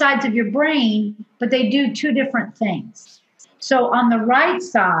on both sides of your brain, but they do two different things. So on the right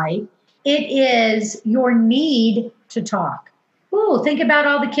side, it is your need to talk. Ooh, think about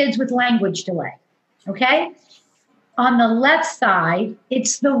all the kids with language delay, okay? On the left side,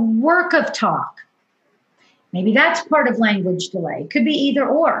 it's the work of talk. Maybe that's part of language delay. It could be either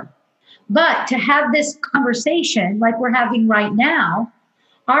or. But to have this conversation like we're having right now,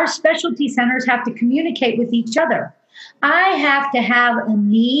 our specialty centers have to communicate with each other. I have to have a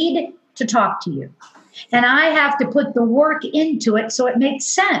need to talk to you. And I have to put the work into it so it makes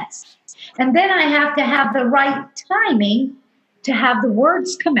sense. And then I have to have the right timing to have the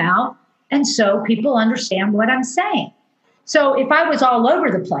words come out, and so people understand what I'm saying. So if I was all over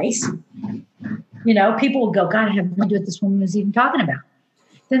the place, people would go, God, I have no idea what this woman was even talking about.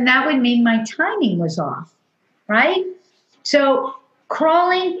 Then that would mean my timing was off, right? So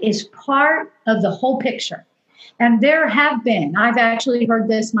crawling is part of the whole picture. And there have been, I've actually heard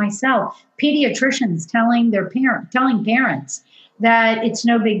this myself, pediatricians telling parents that it's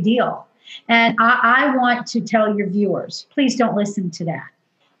no big deal. And I want to tell your viewers, please don't listen to that.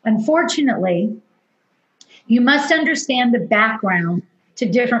 Unfortunately, you must understand the background to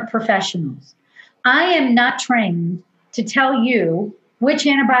different professionals. I am not trained to tell you which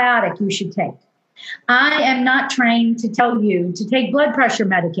antibiotic you should take. I am not trained to tell you to take blood pressure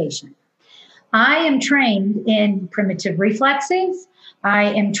medication. I am trained in primitive reflexes. I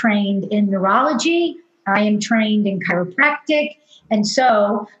am trained in neurology. I am trained in chiropractic. And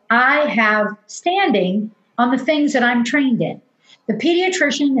so I have standing on the things that I'm trained in. The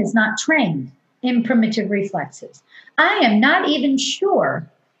pediatrician is not trained in primitive reflexes. I am not even sure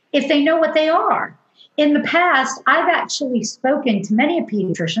if they know what they are. In the past, I've actually spoken to many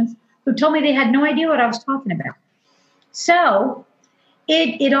pediatricians who told me they had no idea what I was talking about. So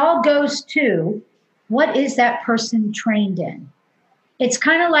it all goes to what is that person trained in? It's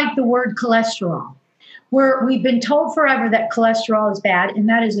kind of like the word cholesterol. We've been told forever that cholesterol is bad, and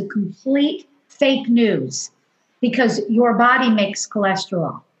that is a complete fake news because your body makes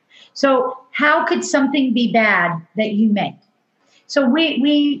cholesterol. So how could something be bad that you make? So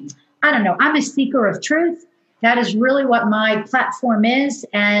I don't know, I'm a seeker of truth. That is really what my platform is.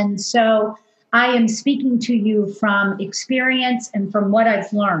 And so I am speaking to you from experience and from what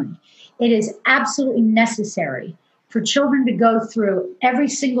I've learned. It is absolutely necessary for children to go through every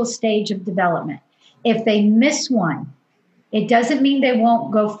single stage of development. If they miss one, it doesn't mean they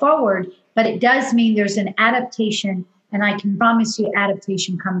won't go forward, but it does mean there's an adaptation. And I can promise you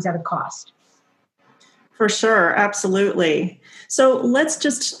adaptation comes at a cost. For sure. Absolutely. So let's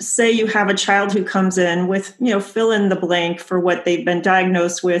just say you have a child who comes in with, fill in the blank for what they've been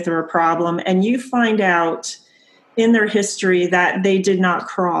diagnosed with or a problem, and you find out in their history that they did not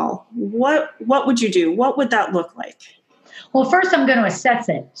crawl. What would you do? What would that look like? Well, first I'm going to assess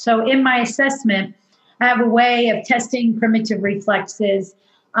it. So in my assessment, I have a way of testing primitive reflexes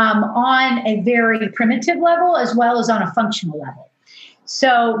on a very primitive level as well as on a functional level.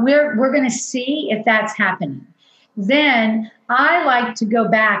 So we're going to see if that's happening. Then I like to go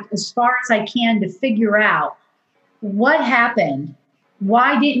back as far as I can to figure out what happened.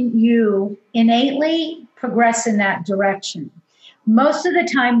 Why didn't you innately progress in that direction? Most of the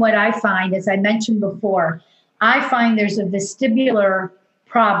time, what I find, as I mentioned before, I find there's a vestibular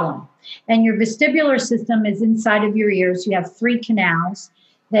problem. And your vestibular system is inside of your ears. You have 3 canals.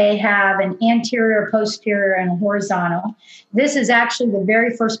 They have an anterior, posterior, and a horizontal. This is actually the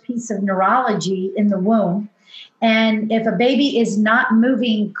very first piece of neurology in the womb. And if a baby is not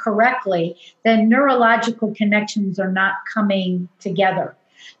moving correctly, then neurological connections are not coming together.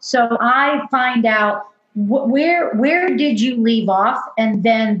 So I find out where did you leave off, and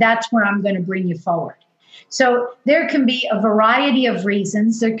then that's where I'm going to bring you forward. So there can be a variety of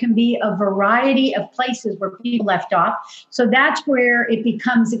reasons. There can be a variety of places where people left off. So that's where it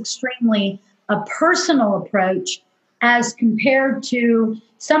becomes extremely a personal approach as compared to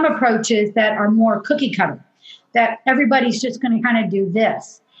some approaches that are more cookie cutter, that everybody's just going to kind of do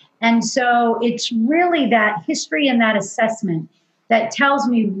this. And so it's really that history and that assessment that tells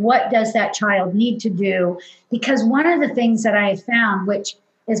me what does that child need to do. Because one of the things that I have found, which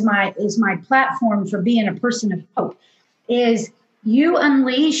is my platform for being a person of hope, is you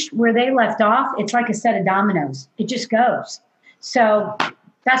unleash where they left off. It's like a set of dominoes. It just goes. So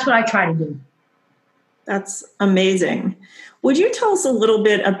that's what I try to do. That's amazing. Would you tell us a little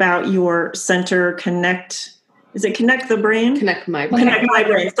bit about your center, Connect? Is it Connect the Brain? Connect My Brain. Connect My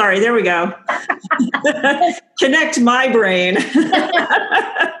Brain. Sorry, there we go. Connect My Brain.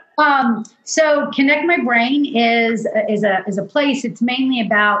 So Connect My Brain is a place. It's mainly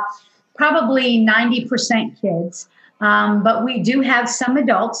about probably 90% kids, but we do have some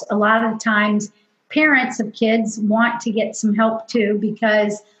adults. A lot of times, parents of kids want to get some help too,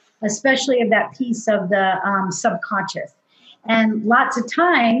 because especially of that piece of the subconscious. And lots of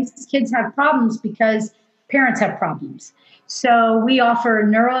times, kids have problems because parents have problems. So we offer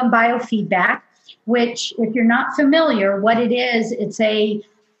neuro and biofeedback, which, if you're not familiar, what it is, it's a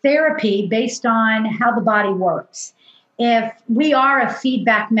therapy based on how the body works. If we are a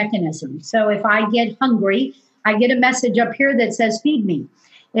feedback mechanism, so if I get hungry, I get a message up here that says, feed me.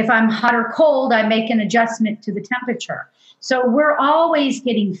 If I'm hot or cold, I make an adjustment to the temperature. So we're always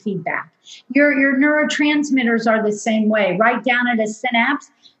getting feedback. Your neurotransmitters are the same way. Right down at a synapse,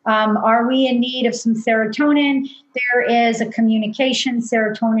 are we in need of some serotonin? There is a communication.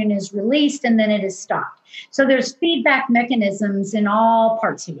 Serotonin is released and then it is stopped. So there's feedback mechanisms in all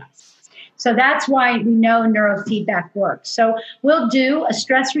parts of us. So that's why we know neurofeedback works. So we'll do a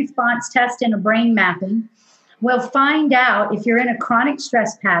stress response test and a brain mapping. We'll find out if you're in a chronic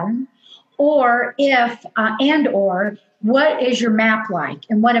stress pattern, or if, or what is your map like?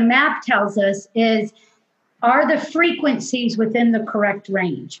 And what a map tells us is, are the frequencies within the correct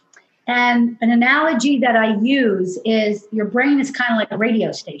range? And an analogy that I use is your brain is kind of like a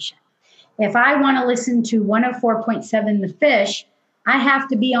radio station. If I want to listen to 104.7 The Fish, I have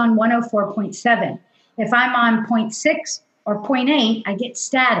to be on 104.7. If I'm on 0.6 or 0.8, I get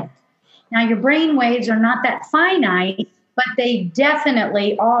static. Now, your brain waves are not that finite, but they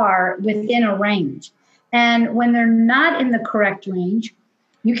definitely are within a range. And when they're not in the correct range,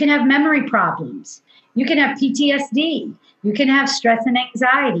 you can have memory problems. You can have PTSD. You can have stress and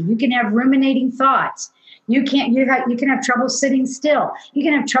anxiety. You can have ruminating thoughts. You can have trouble sitting still. You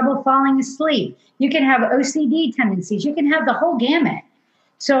can have trouble falling asleep. You can have OCD tendencies. You can have the whole gamut.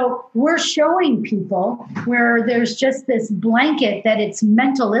 So we're showing people where there's just this blanket that it's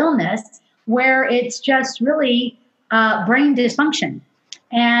mental illness. where it's just really brain dysfunction.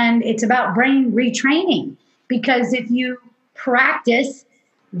 And it's about brain retraining, because if you practice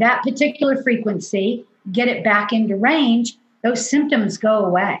that particular frequency, get it back into range, those symptoms go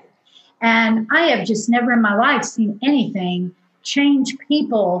away. And I have just never in my life seen anything change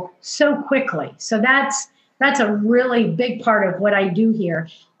people so quickly. So that's a really big part of what I do here,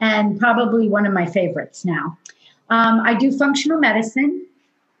 and probably one of my favorites now. I do functional medicine,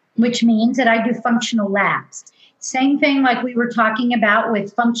 which means that I do functional labs. Same thing like we were talking about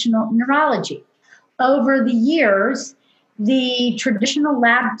with functional neurology. Over the years, the traditional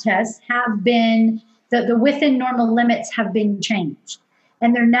lab tests have been, the within normal limits have been changed.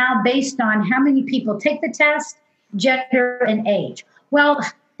 And they're now based on how many people take the test, gender, and age. Well,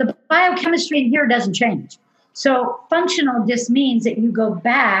 the biochemistry in here doesn't change. So functional just means that you go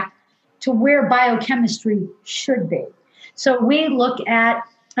back to where biochemistry should be. So we look at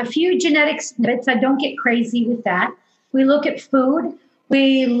a few genetic snippets. I don't get crazy with that. We look at food.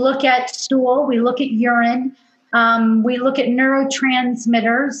 We look at stool. We look at urine. We look at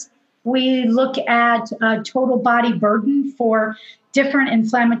neurotransmitters. We look at total body burden for different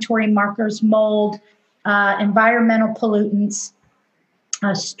inflammatory markers, mold, environmental pollutants,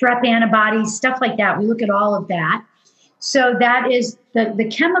 strep antibodies, stuff like that. We look at all of that. So that is the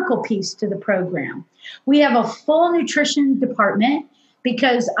chemical piece to the program. We have a full nutrition department,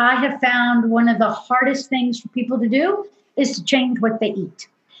 because I have found one of the hardest things for people to do is to change what they eat.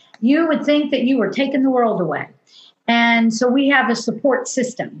 You would think that you were taking the world away. And so we have a support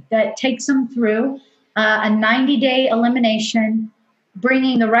system that takes them through a 90-day elimination,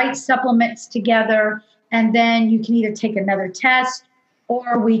 bringing the right supplements together, and then you can either take another test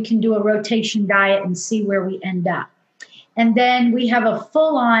or we can do a rotation diet and see where we end up. And then we have a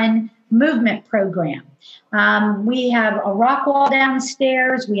full-on movement program. We have a rock wall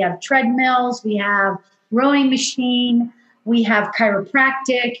downstairs. We have treadmills. We have rowing machine. We have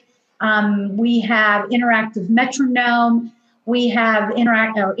chiropractic. We have interactive metronome. We have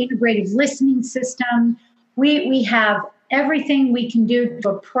integrative listening system. We have everything we can do to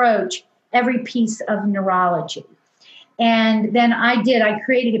approach every piece of neurology. And then I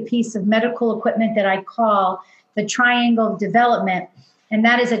created a piece of medical equipment that I call the Triangle of Development. And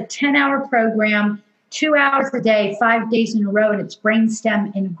that is a 10-hour program, 2 hours a day, 5 days in a row, and it's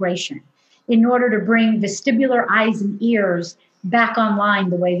brainstem integration in order to bring vestibular eyes and ears back online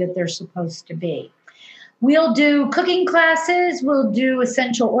the way that they're supposed to be. We'll do cooking classes. We'll do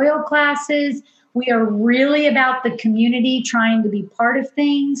essential oil classes. We are really about the community, trying to be part of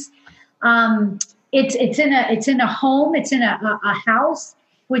things. It's in a home. It's in a house,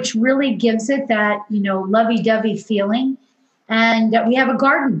 which really gives it that, lovey-dovey feeling. And we have a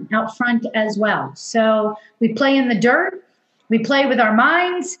garden out front as well. So we play in the dirt, we play with our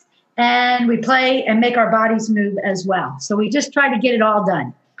minds, and we play and make our bodies move as well. So we just try to get it all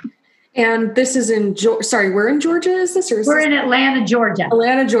done. And this is in where in Georgia is this? We're in Atlanta, Georgia.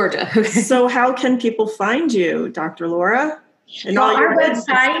 Atlanta, Georgia. Okay. So how can people find you, Dr. Laura? Our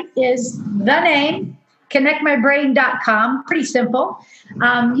website is the name, connectmybrain.com. Pretty simple.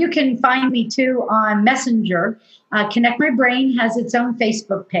 You can find me too on Messenger. Connect My Brain has its own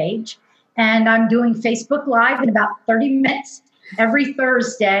Facebook page, and I'm doing Facebook Live in about 30 minutes every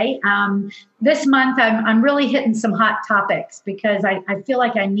Thursday. This month, I'm really hitting some hot topics because I feel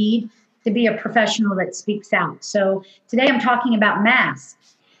like I need to be a professional that speaks out. So today I'm talking about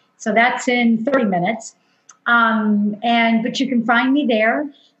masks. So that's in 30 minutes. But you can find me there,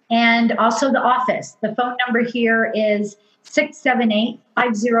 and also the office. The phone number here is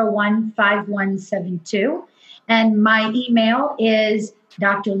 678-501-5172. And my email is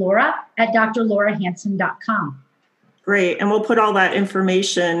drlaura@drlaurahanson.com. Great. And we'll put all that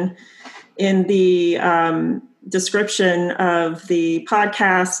information in the description of the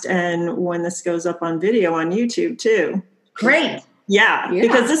podcast and when this goes up on video on YouTube too. Great. Yeah,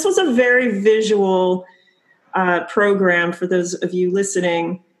 because this was a very visual program for those of you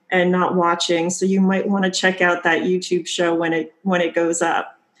listening and not watching. So you might want to check out that YouTube show when it goes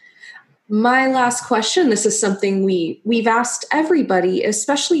up. My last question, this is something we've asked everybody,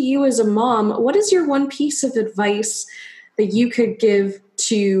 especially you as a mom. What is your one piece of advice that you could give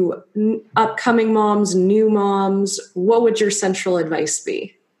to upcoming moms, new moms? What would your central advice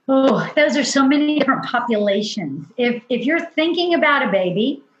be? Oh, those are so many different populations. If you're thinking about a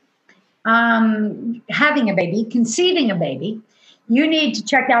baby, having a baby, conceiving a baby, you need to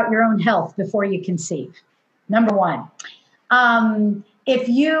check out your own health before you conceive. Number one. If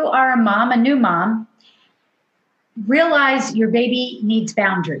you are a mom, a new mom, realize your baby needs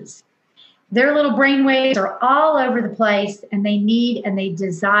boundaries. Their little brain waves are all over the place, and they need and they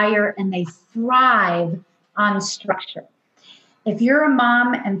desire and they thrive on structure. If you're a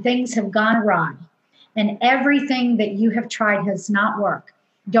mom and things have gone awry and everything that you have tried has not worked,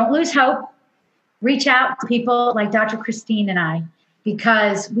 don't lose hope. Reach out to people like Dr. Christine and I,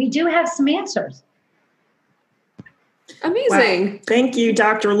 because we do have some answers. Amazing. Wow. Thank you,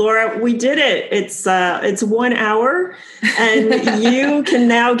 Dr. Laura. We did it. It's 1 hour, and you can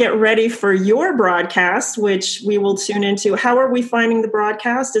now get ready for your broadcast, which we will tune into. How are we finding the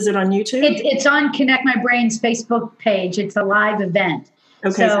broadcast? Is it on YouTube? It's on Connect My Brain's Facebook page. It's a live event.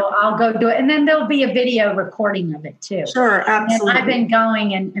 Okay. So I'll go do it. And then there'll be a video recording of it too. Sure, absolutely. And I've been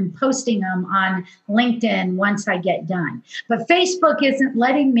going and posting them on LinkedIn once I get done. But Facebook isn't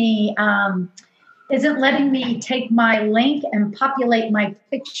letting me take my link and populate my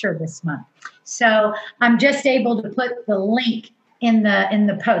picture this month. So I'm just able to put the link in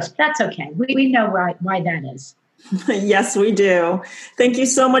the post. That's okay. We know why that is. Yes, we do. Thank you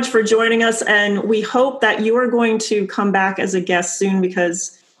so much for joining us. And we hope that you are going to come back as a guest soon,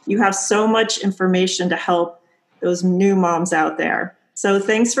 because you have so much information to help those new moms out there. So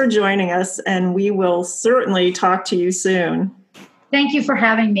thanks for joining us, and we will certainly talk to you soon. Thank you for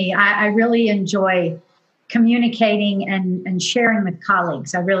having me. I really enjoy communicating and sharing with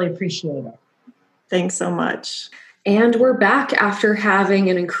colleagues. I really appreciate it. Thanks so much. And we're back after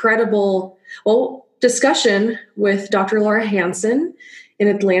having an incredible, discussion with Dr. Laura Hansen in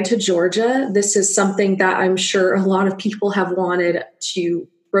Atlanta, Georgia. This is something that I'm sure a lot of people have wanted to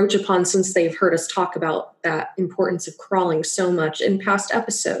broach upon since they've heard us talk about that importance of crawling so much in past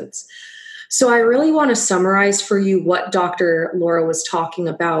episodes. So I really want to summarize for you what Dr. Laura was talking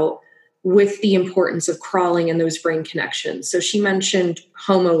about with the importance of crawling and those brain connections. So she mentioned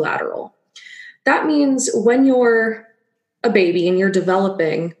homolateral. That means when you're a baby and you're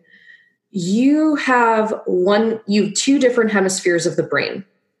developing, you have two different hemispheres of the brain.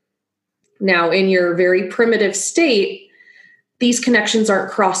 Now, in your very primitive state, these connections aren't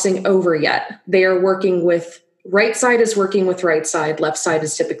crossing over yet. They are working with right side is working with right side, left side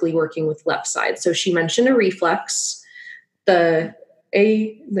is typically working with left side. So she mentioned a reflex, the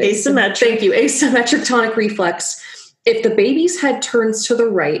asymmetric. Thank you, asymmetric tonic reflex. If the baby's head turns to the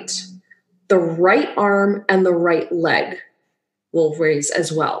right arm and the right leg will raise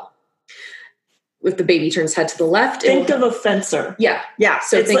as well. If the baby turns head to the left, think of a fencer. Yeah.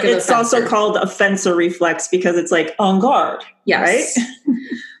 So it's also called a fencer reflex because it's like on guard. Yes. Right?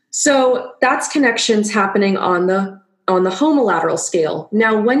 So that's connections happening on the homolateral scale.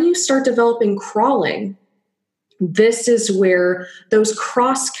 Now, when you start developing crawling, this is where those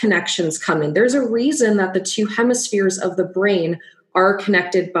cross connections come in. There's a reason that the two hemispheres of the brain are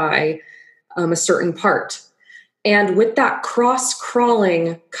connected by a certain part. And with that cross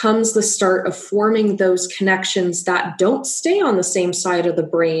crawling comes the start of forming those connections that don't stay on the same side of the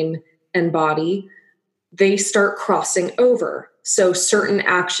brain and body. They start crossing over. So certain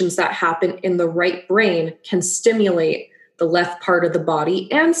actions that happen in the right brain can stimulate the left part of the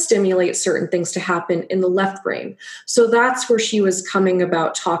body and stimulate certain things to happen in the left brain. So that's where she was talking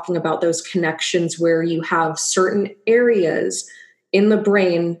about those connections where you have certain areas in the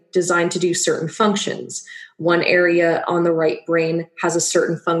brain designed to do certain functions. One area on the right brain has a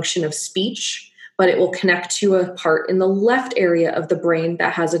certain function of speech, but it will connect to a part in the left area of the brain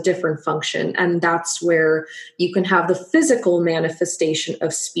that has a different function. And that's where you can have the physical manifestation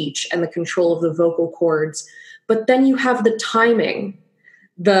of speech and the control of the vocal cords. But then you have the timing,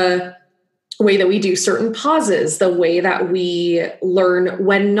 the way that we do certain pauses, the way that we learn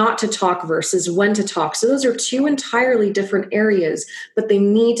when not to talk versus when to talk. So those are two entirely different areas, but they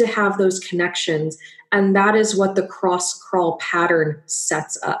need to have those connections. And that is what the cross-crawl pattern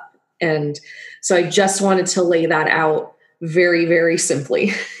sets up. And so I just wanted to lay that out very, very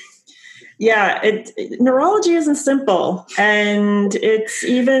simply. Yeah, neurology isn't simple, and it's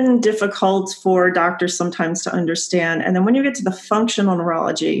even difficult for doctors sometimes to understand. And then when you get to the functional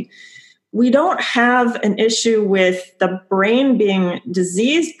neurology, we don't have an issue with the brain being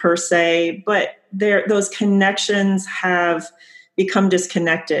diseased per se, but those connections have become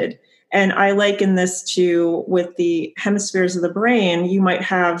disconnected. And I liken this to with the hemispheres of the brain. You might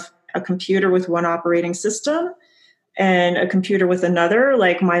have a computer with one operating system and a computer with another.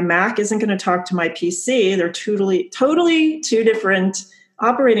 Like my Mac isn't going to talk to my PC. They're totally two different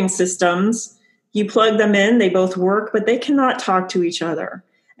operating systems. You plug them in, they both work, but they cannot talk to each other.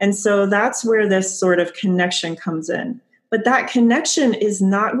 And so that's where this sort of connection comes in. But that connection is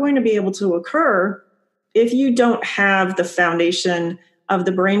not going to be able to occur if you don't have the foundation of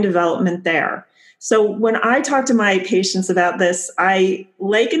the brain development there. So when I talk to my patients about this, I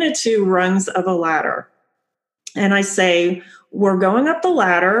liken it to rungs of a ladder. And I say, we're going up the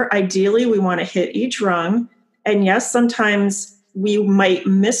ladder. Ideally, we want to hit each rung. And yes, sometimes we might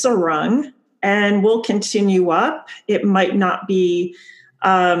miss a rung and we'll continue up. It might not be,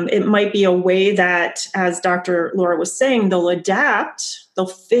 it might be a way that, as Dr. Laura was saying, they'll adapt, they'll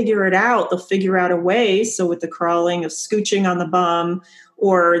figure it out, they'll figure out a way. So with the crawling of scooching on the bum,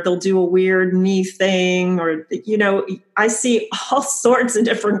 or they'll do a weird knee thing, or, I see all sorts of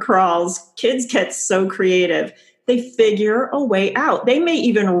different crawls. Kids get so creative. They figure a way out. They may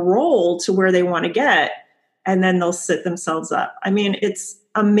even roll to where they want to get, and then they'll sit themselves up. I mean, it's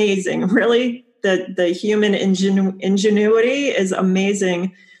amazing. Really, the human ingenuity is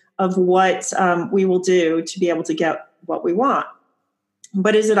amazing of what we will do to be able to get what we want.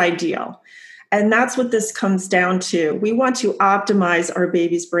 But is it ideal? And that's what this comes down to. We want to optimize our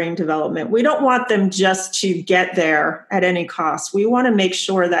baby's brain development. We don't want them just to get there at any cost. We want to make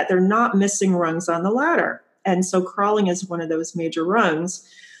sure that they're not missing rungs on the ladder. And so crawling is one of those major rungs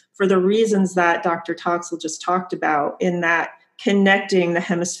for the reasons that Dr. Toxel just talked about, in that connecting the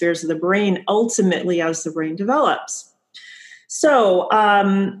hemispheres of the brain ultimately as the brain develops. So,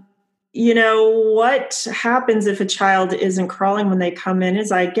 what happens if a child isn't crawling when they come in is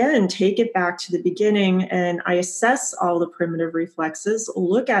I, again, take it back to the beginning and I assess all the primitive reflexes,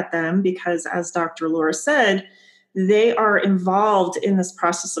 look at them, because as Dr. Laura said, they are involved in this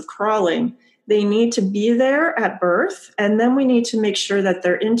process of crawling. They need to be there at birth, and then we need to make sure that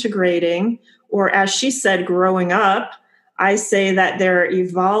they're integrating, or as she said, growing up. I say that they're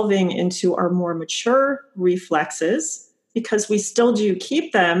evolving into our more mature reflexes, because we still do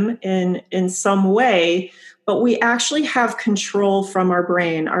keep them in some way, but we actually have control from our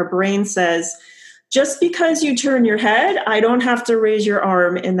brain. Our brain says, just because you turn your head, I don't have to raise your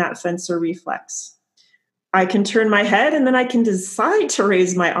arm in that fencer reflex. I can turn my head and then I can decide to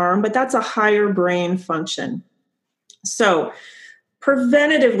raise my arm, but that's a higher brain function. So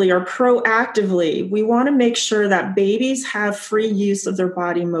preventatively or proactively, we want to make sure that babies have free use of their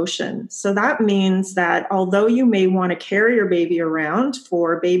body motion. So that means that although you may want to carry your baby around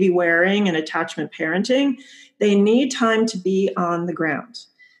for baby wearing and attachment parenting, they need time to be on the ground.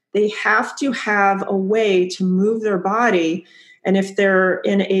 They have to have a way to move their body. And if they're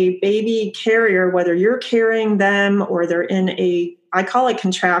in a baby carrier, whether you're carrying them or they're in I call it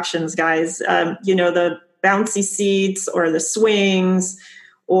contraptions, guys, the bouncy seats or the swings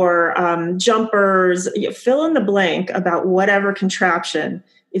or jumpers, fill in the blank about whatever contraption.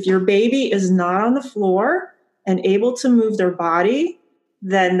 If your baby is not on the floor and able to move their body,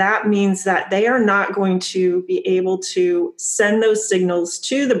 then that means that they are not going to be able to send those signals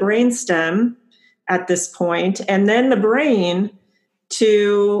to the brainstem at this point, and then the brain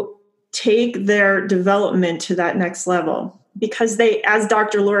to take their development to that next level. Because they, as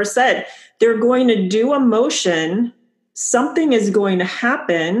Dr. Laura said, they're going to do a motion, something is going to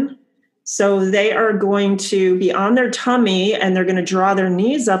happen. So they are going to be on their tummy and they're going to draw their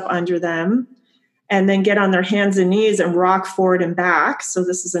knees up under them and then get on their hands and knees and rock forward and back. So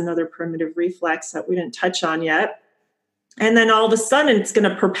this is another primitive reflex that we didn't touch on yet. And then all of a sudden it's going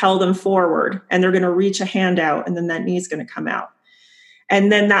to propel them forward and they're going to reach a hand out and then that knee is going to come out. And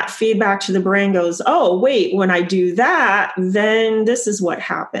then that feedback to the brain goes, oh, wait, when I do that, then this is what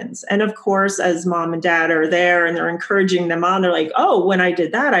happens. And of course, as mom and dad are there and they're encouraging them on, they're like, oh, when I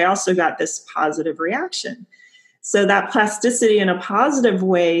did that, I also got this positive reaction. So that plasticity in a positive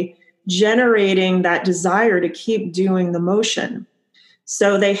way, generating that desire to keep doing the motion.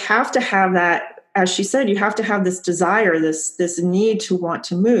 So they have to have that, as she said, you have to have this desire, this need to want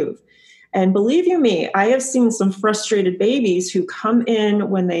to move. And believe you me, I have seen some frustrated babies who come in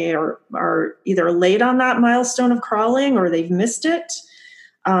when they are either late on that milestone of crawling or they've missed it.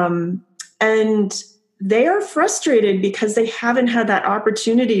 And they are frustrated because they haven't had that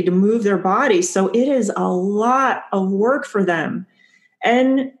opportunity to move their body. So it is a lot of work for them.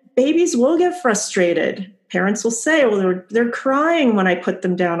 And babies will get frustrated. Parents will say, well, they're crying when I put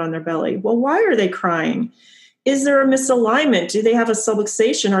them down on their belly. Well, why are they crying? Is there a misalignment? Do they have a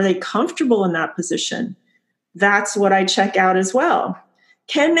subluxation? Are they comfortable in that position? That's what I check out as well.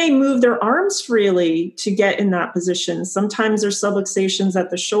 Can they move their arms freely to get in that position? Sometimes there's subluxations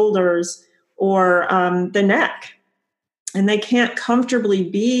at the shoulders or the neck, and they can't comfortably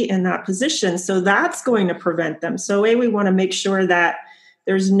be in that position. So that's going to prevent them. So we want to make sure that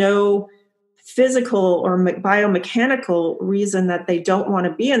there's no physical or biomechanical reason that they don't want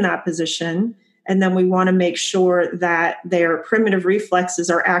to be in that position. And then we want to make sure that their primitive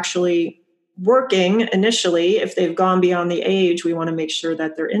reflexes are actually working initially. If they've gone beyond the age, we want to make sure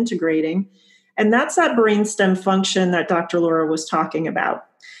that they're integrating. And that's that brainstem function that Dr. Laura was talking about.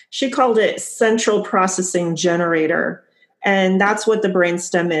 She called it central processing generator. And that's what the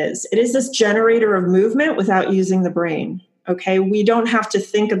brainstem is. It is this generator of movement without using the brain. Okay, we don't have to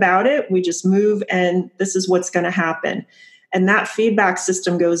think about it. We just move, and this is what's going to happen. And that feedback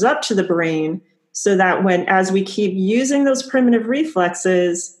system goes up to the brain so that as we keep using those primitive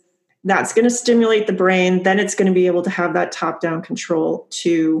reflexes, that's going to stimulate the brain. Then it's going to be able to have that top-down control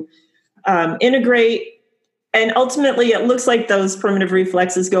to integrate. And ultimately, it looks like those primitive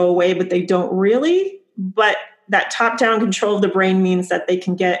reflexes go away, but they don't really. But that top-down control of the brain means that they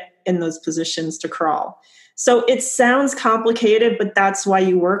can get in those positions to crawl. So it sounds complicated, but that's why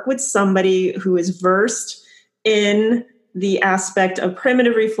you work with somebody who is versed in the aspect of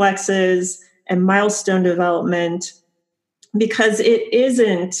primitive reflexes and milestone development, because it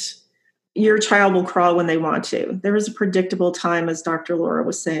isn't your child will crawl when they want to. There is a predictable time, as Dr. Laura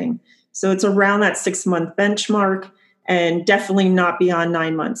was saying. So it's around that 6-month benchmark, and definitely not beyond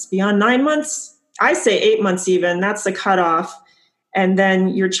 9 months. Beyond 9 months, I say 8 months even, that's the cutoff. And then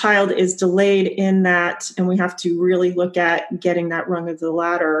your child is delayed in that, and we have to really look at getting that rung of the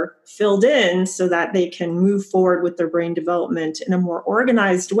ladder filled in so that they can move forward with their brain development in a more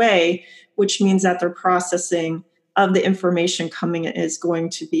organized way, which means that their processing of the information coming in is going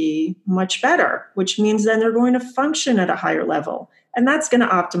to be much better, which means then they're going to function at a higher level. And that's going to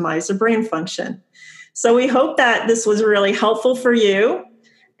optimize their brain function. So we hope that this was really helpful for you.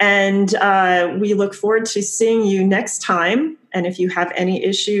 And we look forward to seeing you next time. And if you have any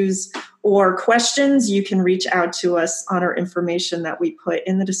issues or questions, you can reach out to us on our information that we put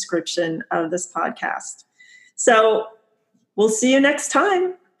in the description of this podcast. So we'll see you next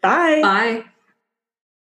time. Bye. Bye.